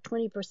needed about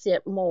 20%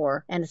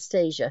 more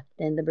anesthesia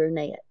than the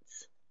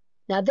brunettes.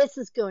 Now, this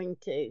is going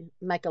to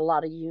make a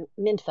lot of you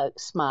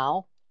menfolks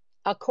smile.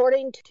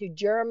 According to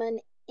German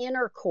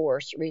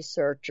intercourse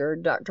researcher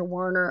Dr.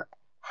 Werner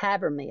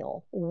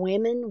Habermehl,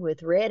 women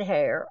with red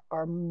hair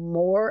are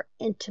more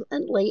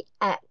intimately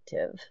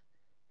active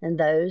than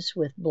those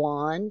with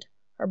blonde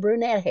or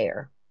brunette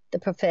hair. The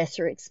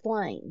professor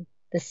explained.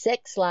 The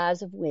sex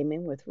lives of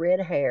women with red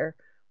hair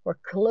were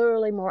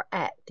clearly more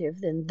active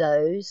than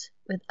those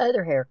with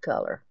other hair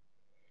color,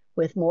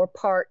 with more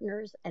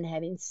partners and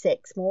having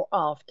sex more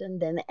often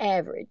than the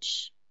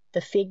average.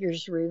 The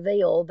figures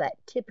reveal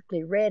that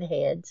typically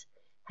redheads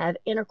have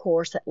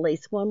intercourse at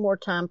least one more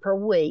time per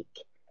week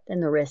than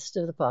the rest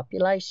of the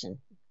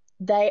population.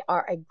 They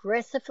are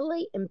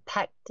aggressively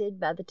impacted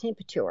by the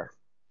temperature.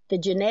 The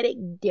genetic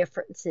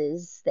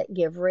differences that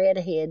give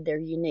redhead their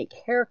unique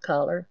hair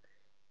color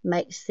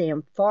makes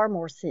them far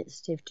more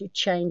sensitive to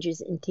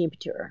changes in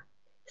temperature.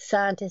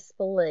 Scientists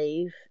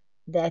believe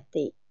that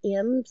the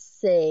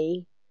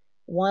MC1R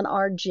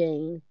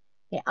gene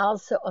may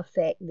also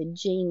affect the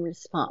gene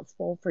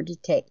responsible for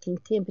detecting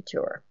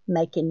temperature,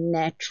 making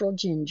natural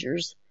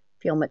gingers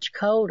feel much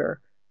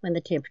colder when the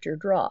temperature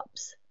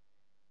drops.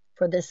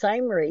 For the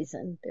same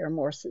reason, they're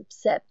more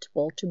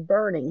susceptible to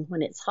burning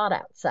when it's hot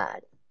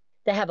outside.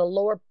 They have a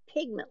lower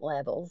pigment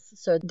levels,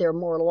 so they're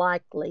more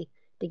likely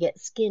to get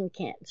skin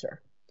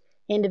cancer.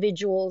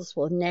 Individuals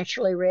with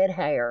naturally red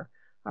hair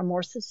are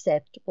more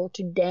susceptible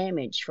to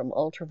damage from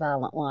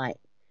ultraviolet light.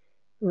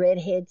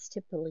 Redheads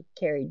typically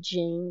carry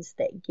genes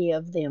that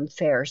give them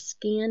fair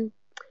skin,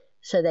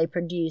 so they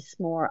produce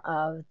more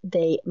of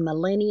the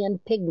melanin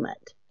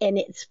pigment, and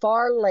it's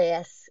far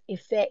less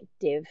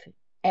effective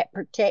at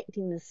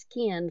protecting the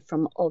skin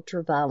from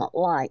ultraviolet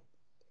light.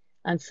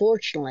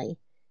 Unfortunately,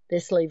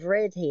 this leaves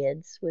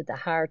redheads with a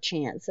higher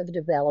chance of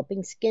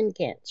developing skin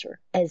cancer,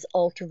 as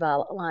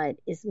ultraviolet light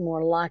is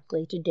more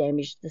likely to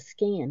damage the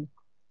skin.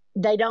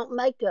 They don't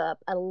make up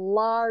a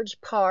large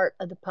part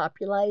of the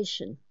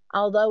population,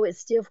 although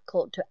it's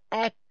difficult to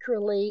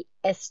accurately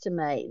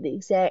estimate the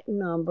exact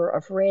number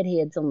of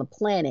redheads on the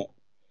planet.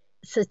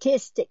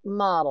 Statistic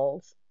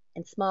models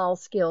and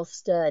small-scale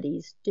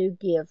studies do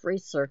give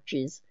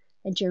researchers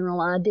a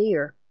general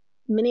idea.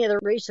 Many of the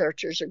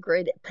researchers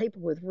agree that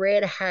people with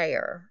red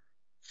hair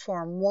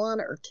form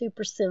 1 or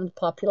 2% of the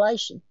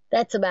population.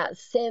 That's about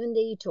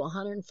 70 to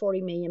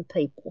 140 million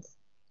people.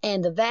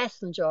 And the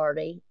vast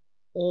majority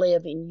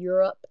live in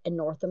Europe and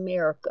North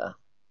America,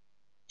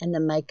 and they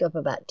make up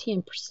about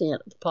 10%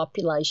 of the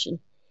population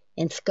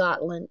in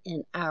Scotland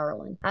and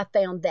Ireland. I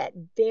found that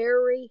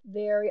very,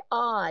 very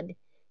odd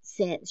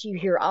since you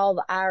hear all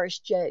the Irish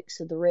jokes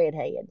of the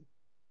redhead.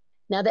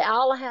 Now, they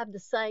all have the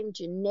same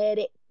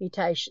genetic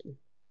mutation.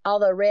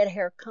 Although red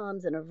hair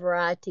comes in a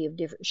variety of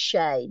different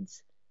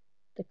shades,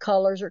 the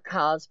colors are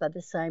caused by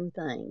the same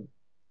thing.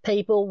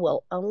 People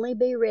will only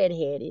be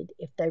redheaded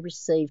if they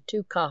receive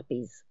 2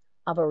 copies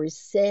of a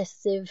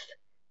recessive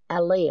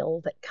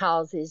allele that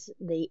causes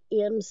the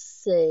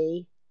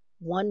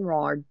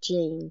MC1R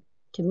gene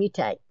to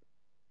mutate.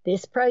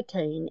 This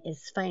protein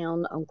is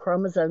found on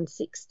chromosome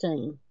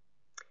 16,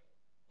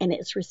 and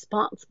it's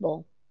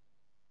responsible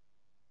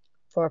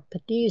for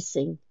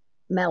producing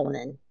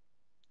melanin.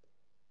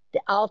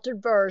 The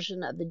altered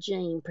version of the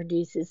gene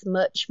produces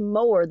much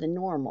more than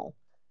normal,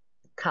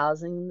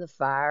 causing the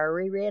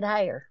fiery red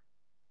hair.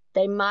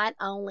 They might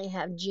only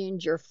have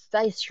ginger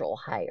facial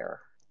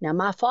hair. Now,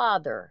 my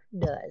father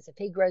does. If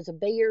he grows a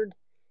beard,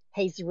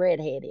 he's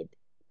redheaded,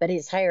 but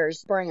his hair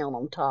is brown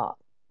on top.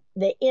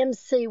 The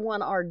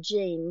MC1R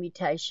gene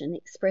mutation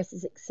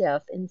expresses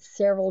itself in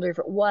several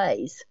different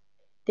ways.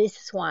 This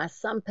is why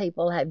some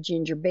people have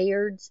ginger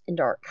beards and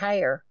dark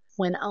hair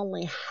when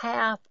only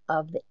half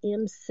of the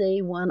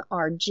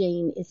MC1R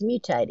gene is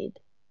mutated.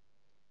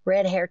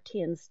 Red hair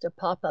tends to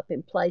pop up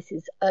in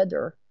places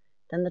other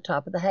than the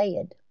top of the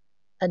head.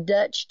 A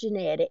Dutch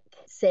genetic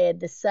said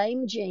the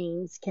same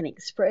genes can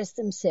express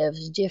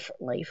themselves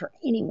differently for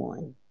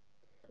anyone.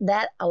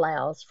 That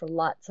allows for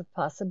lots of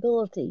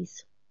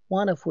possibilities,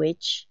 one of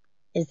which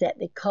is that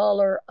the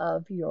color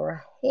of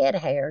your head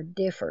hair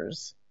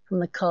differs from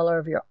the color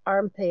of your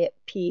armpit,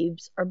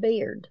 pubes, or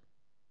beard.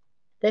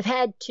 They've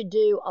had to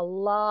do a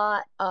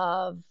lot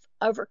of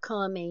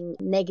overcoming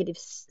negative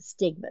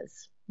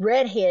stigmas.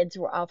 Redheads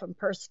were often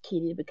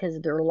persecuted because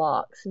of their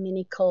locks.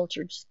 Many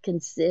cultures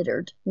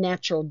considered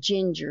natural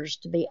gingers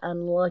to be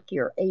unlucky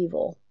or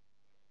evil.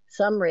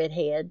 Some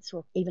redheads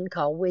were even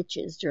called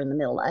witches during the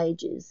Middle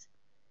Ages.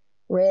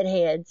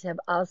 Redheads have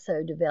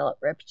also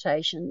developed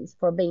reputations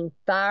for being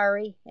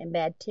fiery and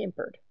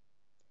bad-tempered.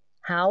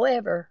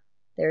 However,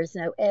 there is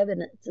no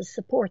evidence to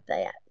support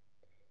that.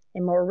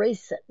 And more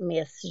recent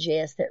myths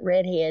suggest that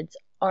redheads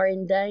are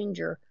in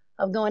danger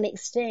of going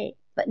extinct,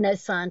 but no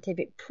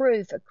scientific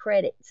proof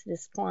accredits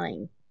this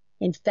claim.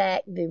 In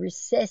fact, the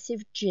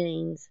recessive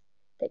genes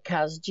that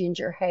cause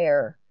ginger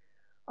hair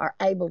are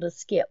able to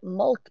skip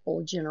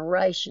multiple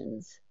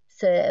generations,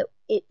 so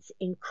it's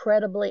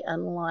incredibly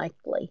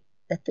unlikely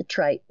that the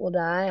trait will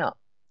die out.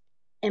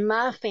 In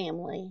my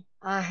family,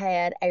 I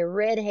had a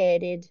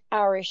redheaded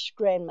Irish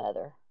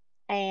grandmother,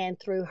 and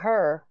through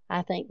her,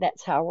 I think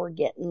that's how we're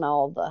getting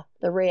all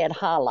the red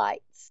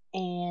highlights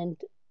and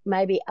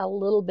maybe a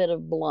little bit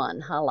of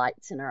blonde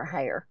highlights in our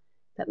hair.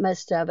 But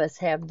most of us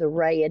have the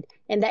red,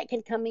 and that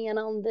can come in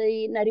on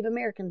the Native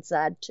American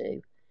side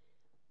too.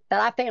 But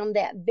I found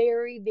that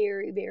very,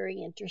 very,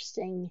 very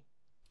interesting.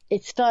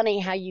 It's funny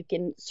how you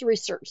can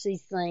research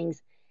these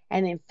things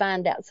and then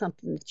find out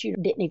something that you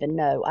didn't even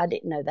know. I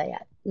didn't know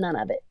that. None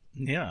of it.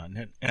 Yeah,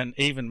 and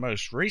even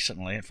most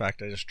recently, in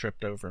fact, I just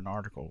tripped over an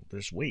article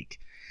this week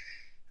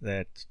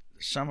that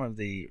some of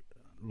the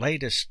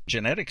latest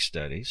genetic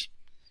studies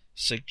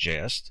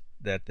suggest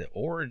that the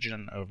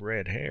origin of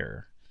red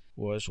hair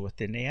was with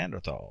the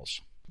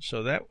Neanderthals.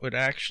 So that would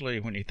actually,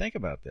 when you think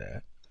about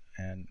that,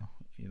 and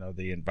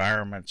the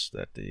environments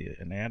that the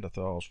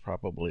Neanderthals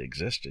probably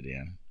existed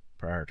in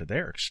prior to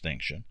their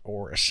extinction,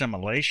 or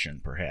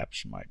assimilation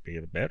perhaps might be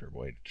a better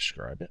way to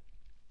describe it,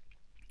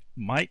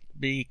 might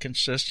be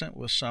consistent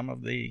with some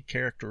of the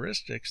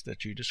characteristics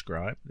that you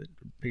described that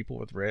people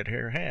with red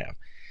hair have.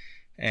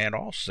 And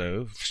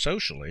also,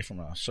 socially, from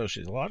a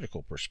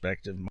sociological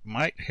perspective,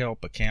 might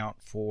help account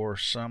for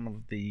some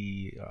of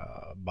the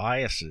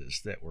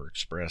biases that were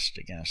expressed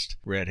against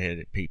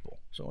redheaded people.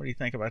 So what do you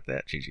think about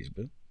that, Gigi's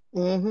Boo?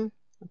 I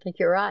think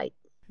you're right.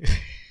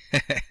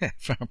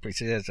 Frumpy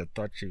says, I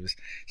thought she was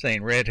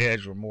saying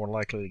redheads were more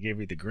likely to give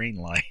you the green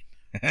light.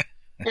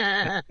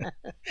 Yeah,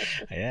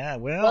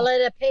 well,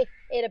 it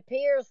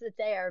appears that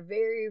they are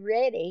very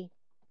ready.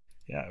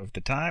 Yeah, if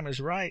the time is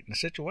right and the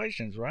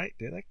situation is right,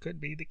 that could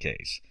be the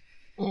case.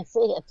 That's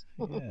it.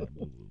 Yeah,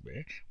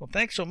 well,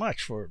 thanks so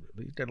much you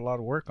did a lot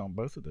of work on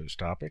both of those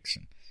topics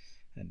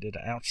and did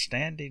an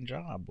outstanding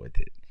job with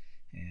it.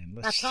 And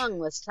my tongue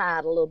was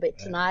tied a little bit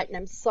tonight, and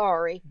I'm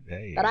sorry,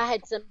 but I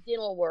had some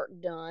dental work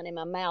done, and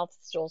my mouth's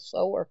still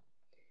sore.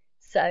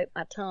 So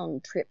my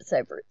tongue trips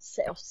over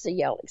itself, so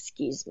y'all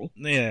excuse me.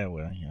 Yeah,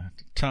 well,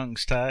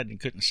 tongue's tied and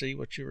couldn't see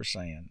what you were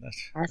saying.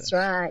 That's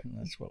right.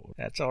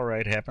 That's all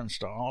right. Happens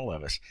to all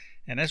of us.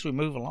 And as we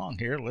move along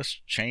here,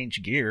 let's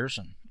change gears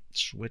and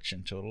switch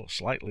into a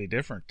slightly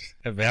different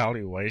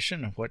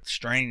evaluation of what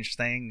strange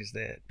things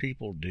that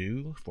people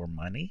do for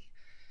money,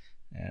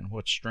 and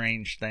what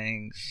strange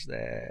things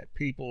that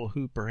people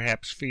who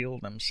perhaps feel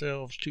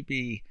themselves to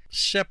be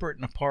separate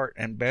and apart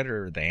and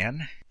better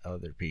than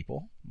other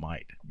people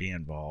might be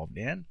involved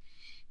in.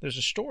 There's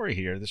a story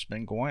here that's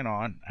been going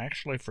on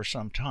actually for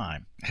some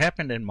time. It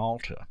happened in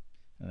Malta,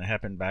 and it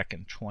happened back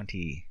in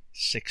 20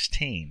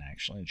 2016,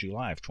 actually, in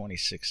July of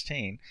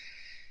 2016.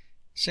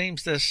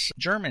 Seems this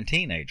German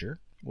teenager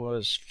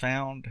was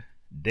found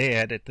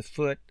dead at the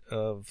foot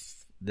of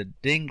the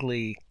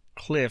Dingley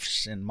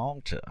Cliffs in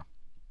Malta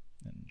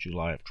in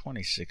July of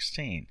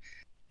 2016.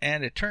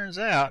 And it turns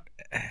out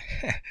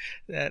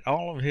that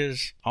all of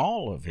his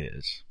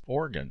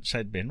organs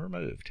had been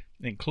removed,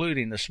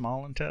 including the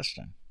small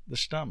intestine, the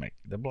stomach,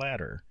 the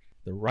bladder,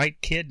 the right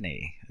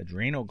kidney,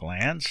 adrenal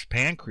glands,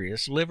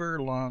 pancreas,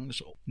 liver,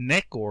 lungs,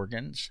 neck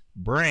organs,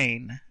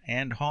 brain,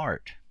 and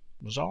heart.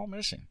 It was all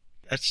missing.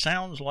 That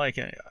sounds like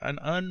an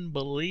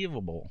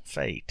unbelievable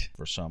fate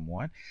for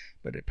someone,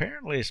 but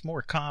apparently it's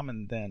more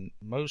common than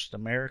most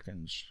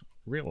Americans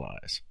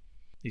realize.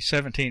 He's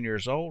 17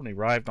 years old, and he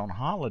arrived on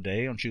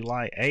holiday on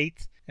July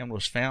 8th and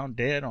was found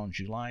dead on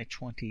July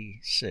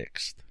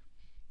 26th.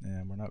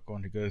 And we're not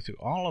going to go through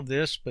all of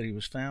this, but he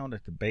was found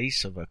at the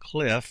base of a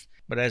cliff.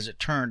 But as it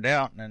turned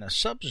out in a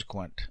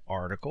subsequent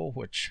article,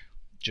 which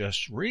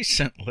just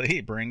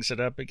recently brings it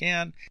up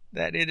again,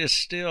 that it is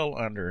still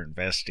under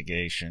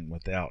investigation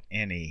without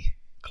any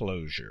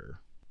closure.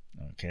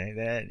 Okay,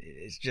 that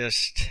is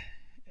just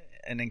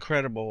an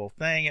incredible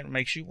thing. It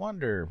makes you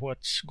wonder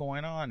what's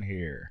going on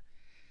here.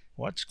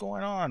 What's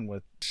going on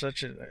with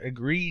such an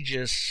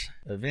egregious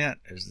event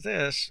as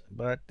this,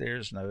 but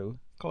there's no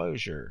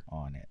closure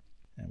on it.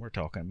 And we're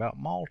talking about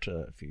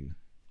Malta, if you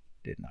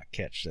did not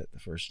catch that the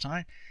first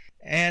time.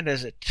 And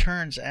as it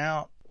turns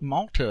out,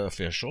 Malta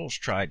officials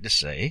tried to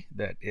say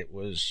that it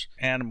was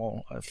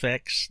animal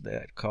effects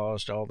that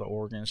caused all the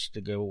organs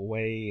to go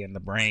away and the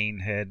brain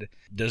had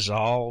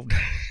dissolved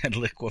and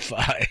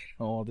liquefied,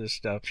 all this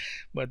stuff.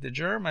 But the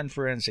German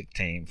forensic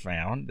team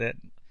found that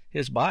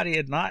his body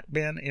had not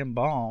been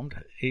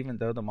embalmed, even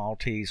though the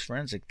Maltese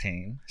forensic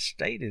team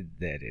stated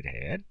that it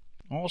had.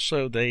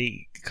 Also,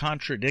 they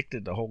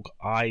contradicted the whole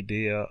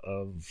idea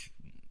of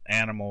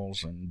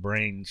animals and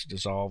brains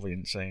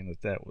dissolving, saying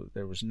that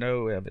there was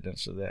no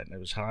evidence of that, and it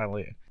was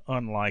highly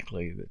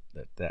unlikely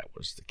that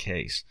was the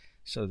case.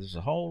 So there's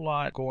a whole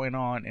lot going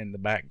on in the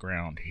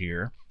background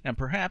here, and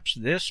perhaps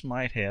this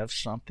might have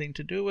something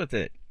to do with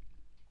it.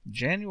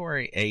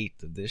 January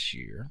 8th of this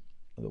year,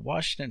 the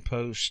Washington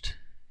Post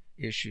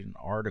issued an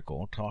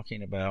article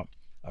talking about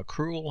a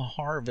cruel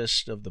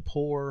harvest of the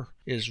poor,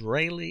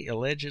 Israeli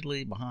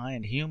allegedly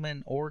behind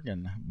human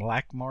organ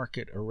black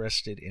market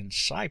arrested in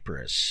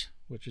Cyprus,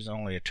 which is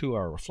only a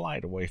 2-hour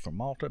flight away from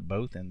Malta,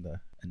 both in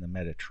the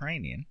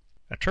Mediterranean.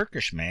 A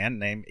Turkish man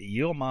named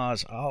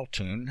Yilmaz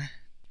Altun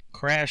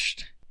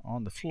crashed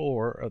on the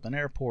floor of an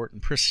airport in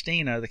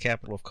Pristina, the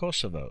capital of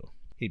Kosovo.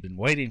 He'd been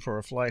waiting for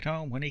a flight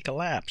home when he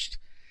collapsed.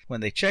 When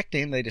they checked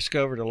him, they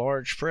discovered a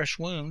large fresh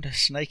wound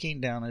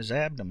snaking down his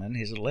abdomen.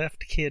 His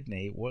left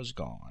kidney was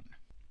gone.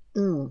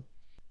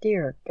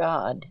 Dear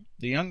God.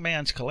 The young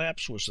man's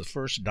collapse was the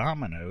first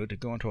domino to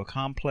go into a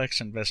complex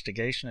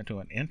investigation into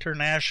an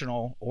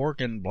international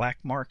organ black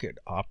market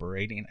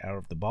operating out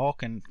of the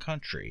Balkan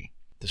country.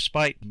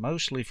 Despite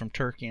mostly from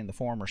Turkey and the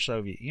former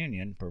Soviet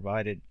Union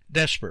provided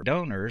desperate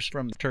donors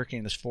from Turkey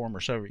and the former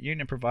Soviet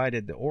Union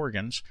provided the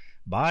organs,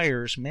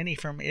 buyers, many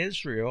from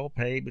Israel,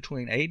 paid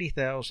between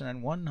 80,000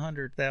 and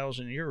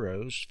 100,000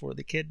 euros for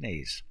the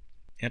kidneys.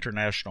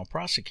 International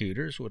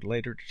prosecutors would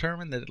later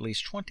determine that at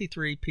least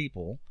 23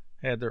 people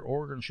had their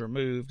organs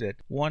removed at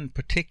one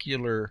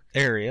particular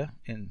area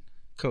in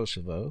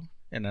Kosovo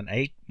in an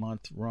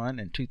 8-month run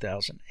in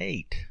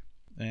 2008.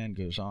 And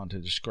goes on to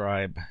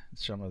describe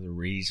some of the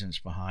reasons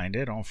behind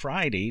it. On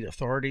Friday,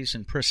 authorities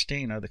in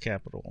Pristina, the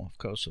capital of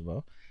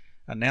Kosovo,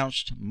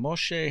 announced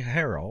Moshe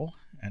Harel,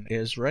 an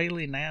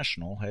Israeli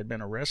national, had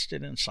been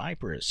arrested in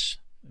Cyprus.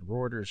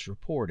 Reuters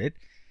reported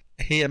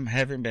him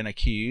having been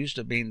accused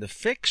of being the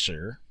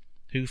fixer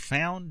who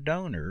found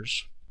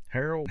donors.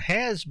 Harel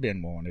has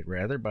been wanted,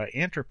 by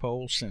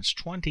Interpol since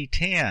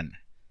 2010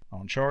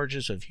 on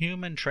charges of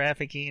human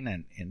trafficking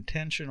and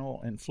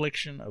intentional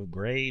infliction of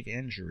grave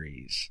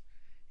injuries.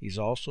 He's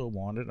also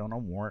wanted on a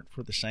warrant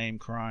for the same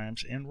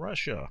crimes in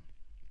Russia.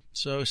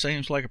 So it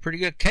seems like a pretty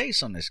good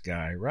case on this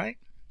guy, right?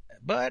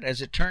 But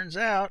as it turns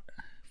out,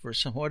 for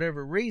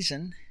whatever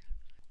reason,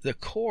 the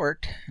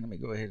court, let me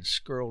go ahead and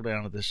scroll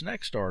down to this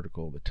next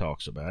article that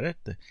talks about it.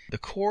 The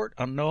court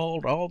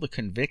annulled all the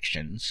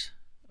convictions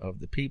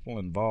of the people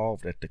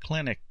involved at the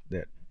clinic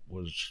that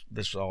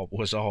was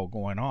all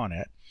going on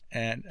at.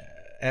 And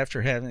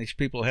after having these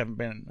people haven't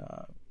been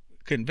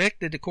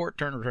convicted, the court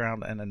turned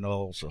around and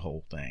annuls the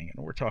whole thing.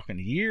 And we're talking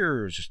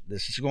years.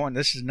 This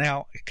is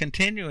now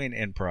continuing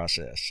in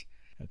process.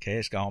 Okay,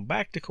 it's gone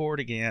back to court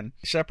again.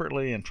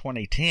 Separately in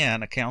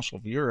 2010, a Council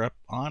of Europe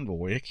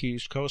envoy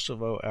accused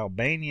Kosovo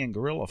Albanian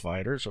guerrilla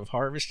fighters of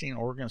harvesting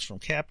organs from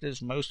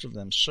captives, most of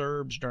them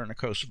Serbs, during the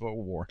Kosovo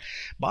War.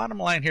 Bottom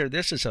line here,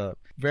 this is a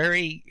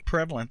very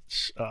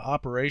prevalent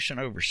operation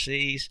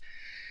overseas.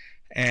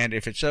 And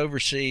if it's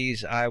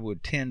overseas, I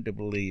would tend to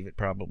believe it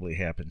probably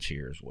happens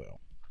here as well.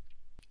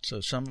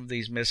 So some of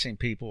these missing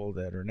people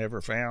that are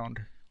never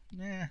found,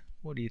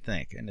 what do you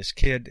think? And this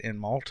kid in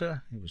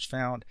Malta, he was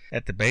found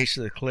at the base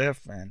of the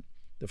cliff, and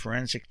the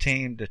forensic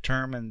team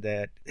determined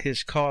that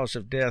his cause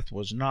of death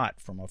was not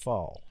from a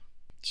fall.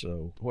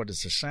 So what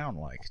does this sound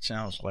like? It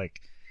sounds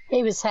like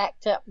he was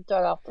hacked up and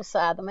thrown off the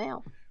side of the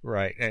mountain.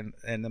 Right.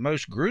 And the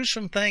most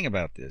gruesome thing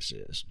about this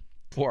is,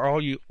 for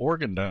all you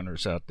organ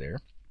donors out there,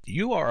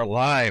 you are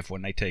alive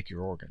when they take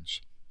your organs.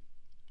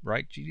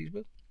 Right, Gigi's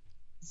book?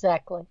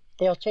 Exactly.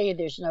 They'll tell you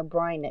there's no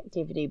brain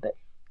activity, but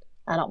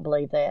I don't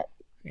believe that.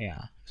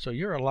 Yeah. So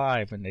you're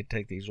alive when they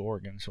take these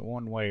organs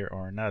one way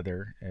or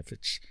another. If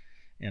it's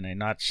in a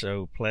not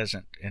so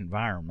pleasant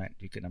environment,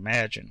 you can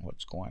imagine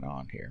what's going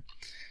on here.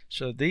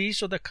 So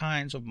these are the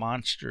kinds of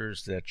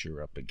monsters that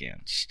you're up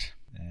against.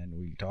 And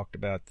we talked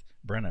about,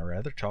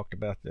 Brenna talked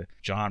about the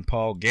John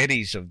Paul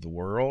Gettys of the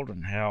world,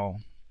 and how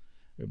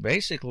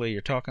basically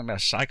you're talking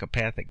about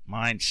psychopathic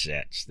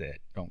mindsets that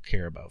don't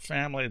care about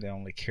family. They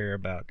only care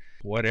about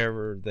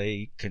whatever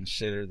they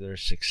consider their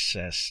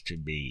success to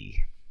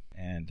be.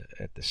 And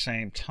at the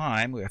same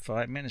time, we have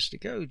 5 minutes to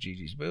go,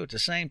 Gigi's boo. At the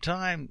same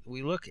time,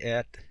 we look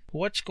at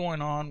what's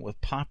going on with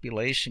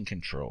population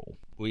control.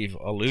 We've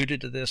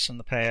alluded to this in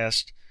the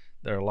past.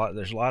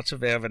 There's lots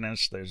of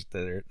evidence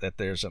that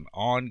there's an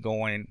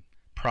ongoing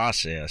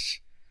process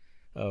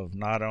of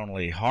not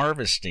only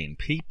harvesting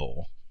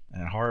people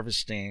and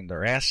harvesting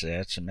their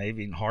assets and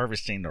maybe even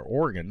harvesting their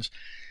organs,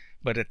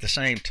 but at the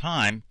same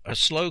time, a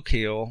slow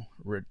kill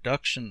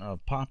reduction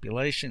of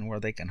population where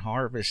they can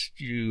harvest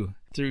you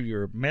through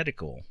your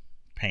medical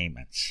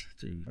payments,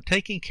 through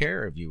taking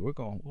care of you.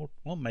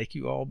 We'll make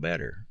you all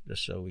better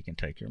just so we can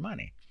take your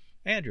money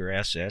and your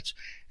assets.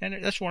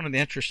 And that's one of the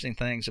interesting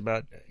things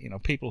about,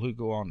 people who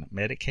go on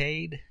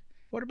Medicaid.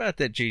 What about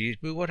that, Gigi?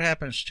 What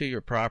happens to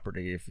your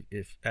property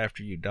if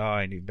after you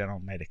die and you've been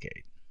on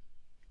Medicaid?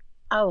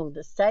 Oh,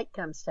 the state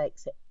comes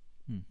takes it.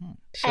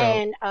 Mm-hmm.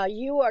 And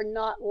you are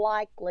not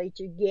likely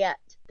to get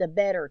the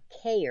better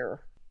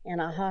care in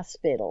a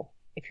hospital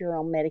if you're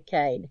on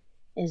Medicaid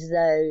as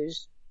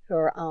those who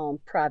are on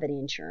private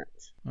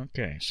insurance.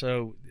 Okay,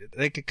 so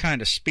they could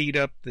kind of speed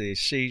up the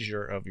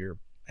seizure of your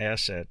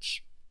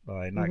assets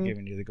by not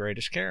giving you the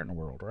greatest care in the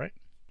world, right?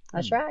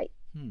 That's right.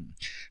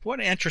 What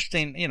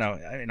interesting,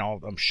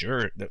 I'm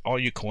sure that all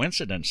you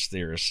coincidence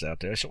theorists out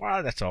there say,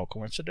 wow, that's all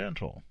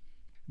coincidental.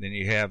 Then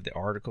you have the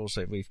articles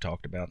that we've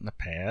talked about in the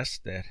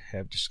past that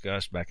have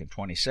discussed back in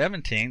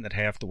 2017 that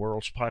half the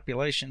world's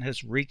population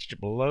has reached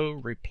below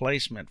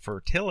replacement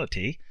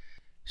fertility.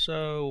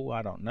 So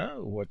I don't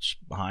know what's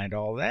behind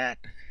all that.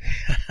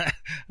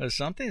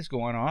 Something's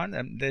going on.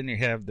 And then you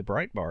have the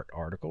Breitbart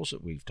articles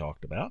that we've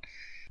talked about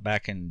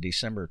back in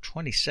December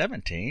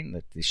 2017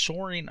 that the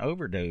soaring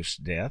overdose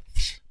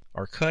deaths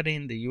are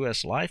cutting the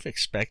U.S. life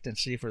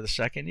expectancy for the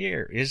second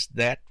year. Is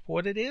that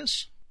what it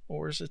is?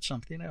 Or is it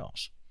something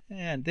else?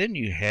 And then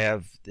you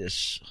have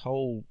this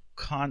whole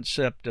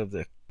concept of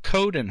the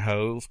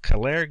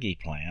Coudenhove-Kalergi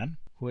plan,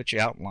 which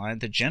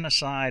outlined the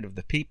genocide of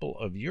the people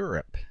of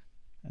Europe.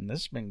 And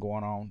this has been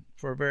going on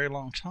for a very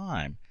long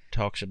time. It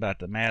talks about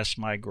the mass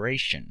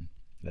migration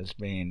as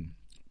being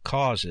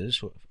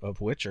causes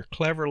of which are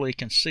cleverly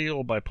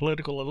concealed by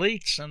political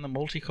elites and the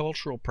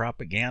multicultural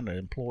propaganda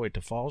employed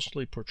to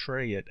falsely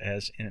portray it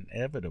as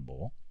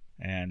inevitable.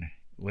 And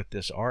with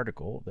this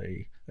article,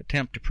 they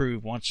attempt to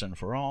prove once and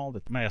for all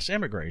that mass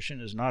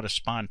immigration is not a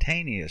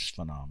spontaneous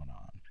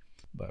phenomenon,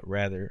 but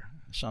rather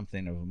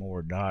something of a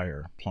more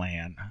dire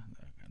plan.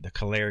 The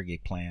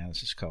Kalergi plan,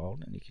 as it's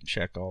called, and you can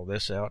check all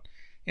this out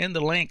in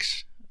the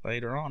links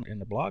later on in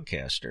the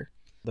blogcaster.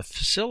 The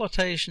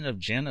facilitation of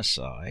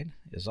genocide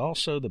is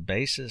also the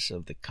basis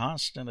of the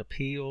constant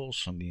appeals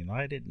from the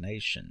United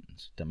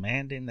Nations,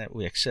 demanding that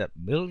we accept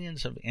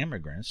millions of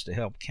immigrants to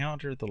help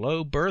counter the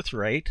low birth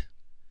rate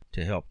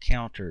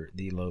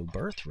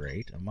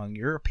among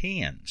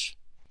Europeans,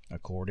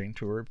 according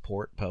to a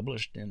report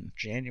published in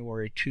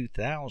January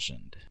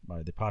 2000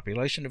 by the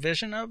Population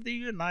Division of the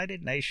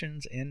United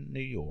Nations in New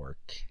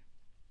York.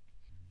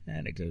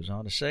 And it goes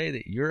on to say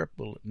that Europe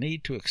will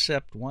need to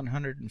accept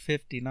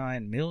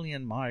 159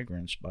 million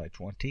migrants by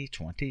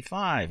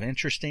 2025.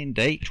 Interesting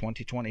date,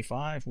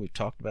 2025. We've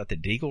talked about the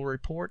Deagle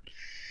report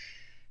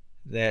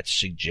that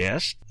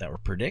suggests, or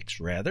predicts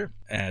rather,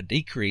 a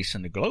decrease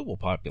in the global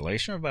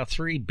population of about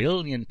 3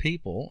 billion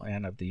people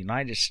and of the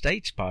United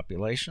States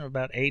population of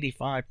about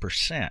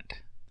 85%.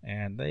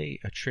 And they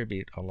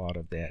attribute a lot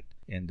of that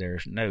in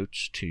their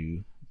notes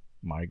to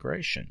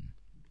migration.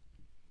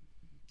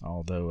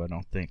 Although I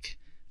don't think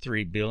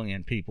 3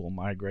 billion people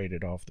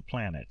migrated off the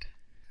planet.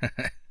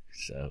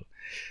 So,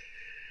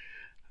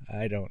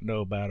 I don't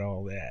know about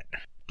all that.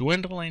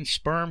 Dwindling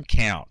sperm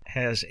count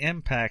has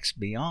impacts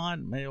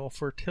beyond male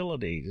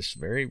fertility. This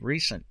very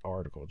recent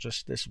article,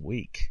 just this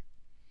week.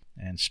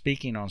 And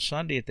speaking on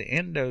Sunday at the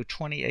Endo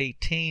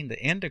 2018, the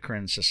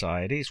Endocrine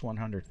Society's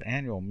 100th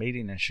annual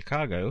meeting in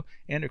Chicago,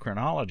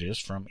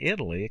 endocrinologists from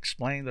Italy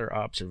explained their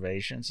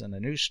observations in a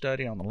new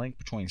study on the link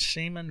between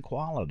semen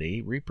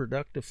quality,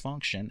 reproductive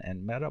function,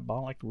 and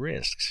metabolic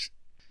risks.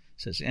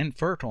 It says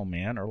infertile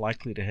men are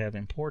likely to have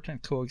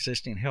important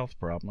coexisting health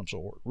problems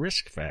or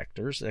risk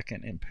factors that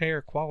can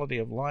impair quality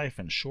of life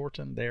and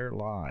shorten their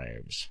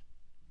lives.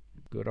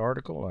 Good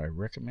article. I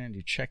recommend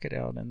you check it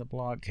out in the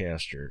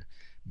Blogcaster,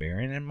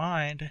 bearing in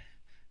mind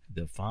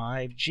the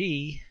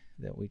 5G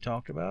that we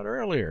talked about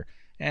earlier.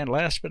 And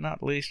last but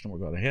not least, and we're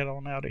going to head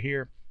on out of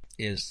here,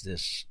 is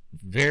this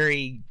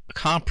very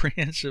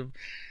comprehensive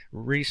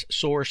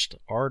resourced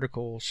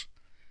articles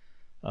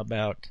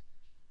about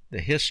the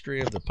history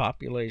of the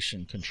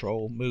population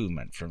control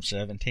movement from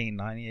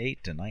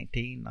 1798 to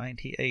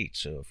 1998.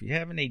 So if you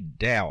have any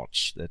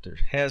doubts that there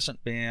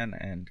hasn't been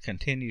and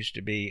continues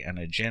to be an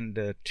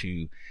agenda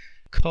to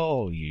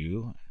cull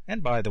you,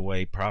 and by the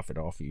way, profit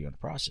off of you in the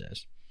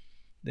process,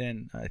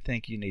 then I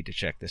think you need to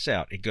check this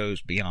out. It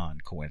goes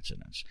beyond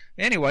coincidence.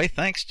 Anyway,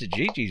 thanks to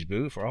Gigi's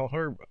Boo for all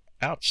her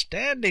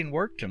outstanding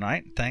work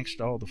tonight. Thanks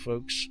to all the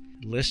folks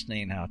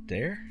listening out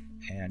there.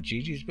 And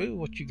Gigi's Boo,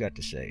 what you got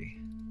to say?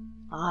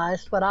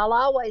 That's what I'll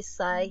always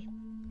say.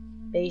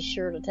 Be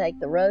sure to take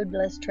the road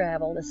less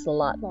traveled. It's a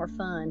lot more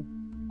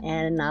fun.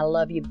 And I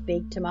love you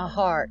big to my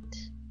heart.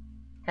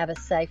 Have a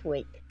safe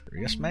week.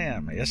 Yes,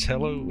 ma'am. Yes,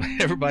 hello,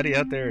 everybody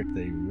out there at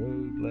the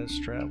road less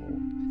traveled.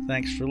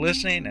 Thanks for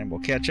listening, and we'll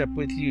catch up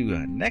with you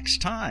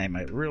next time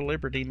at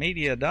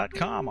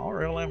reallibertymedia.com,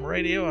 RLM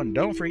Radio, and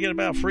don't forget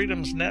about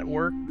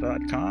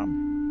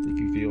freedomsnetwork.com if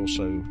you feel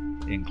so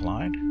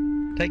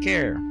inclined. Take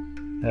care.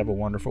 Have a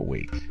wonderful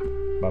week.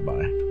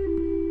 Bye-bye.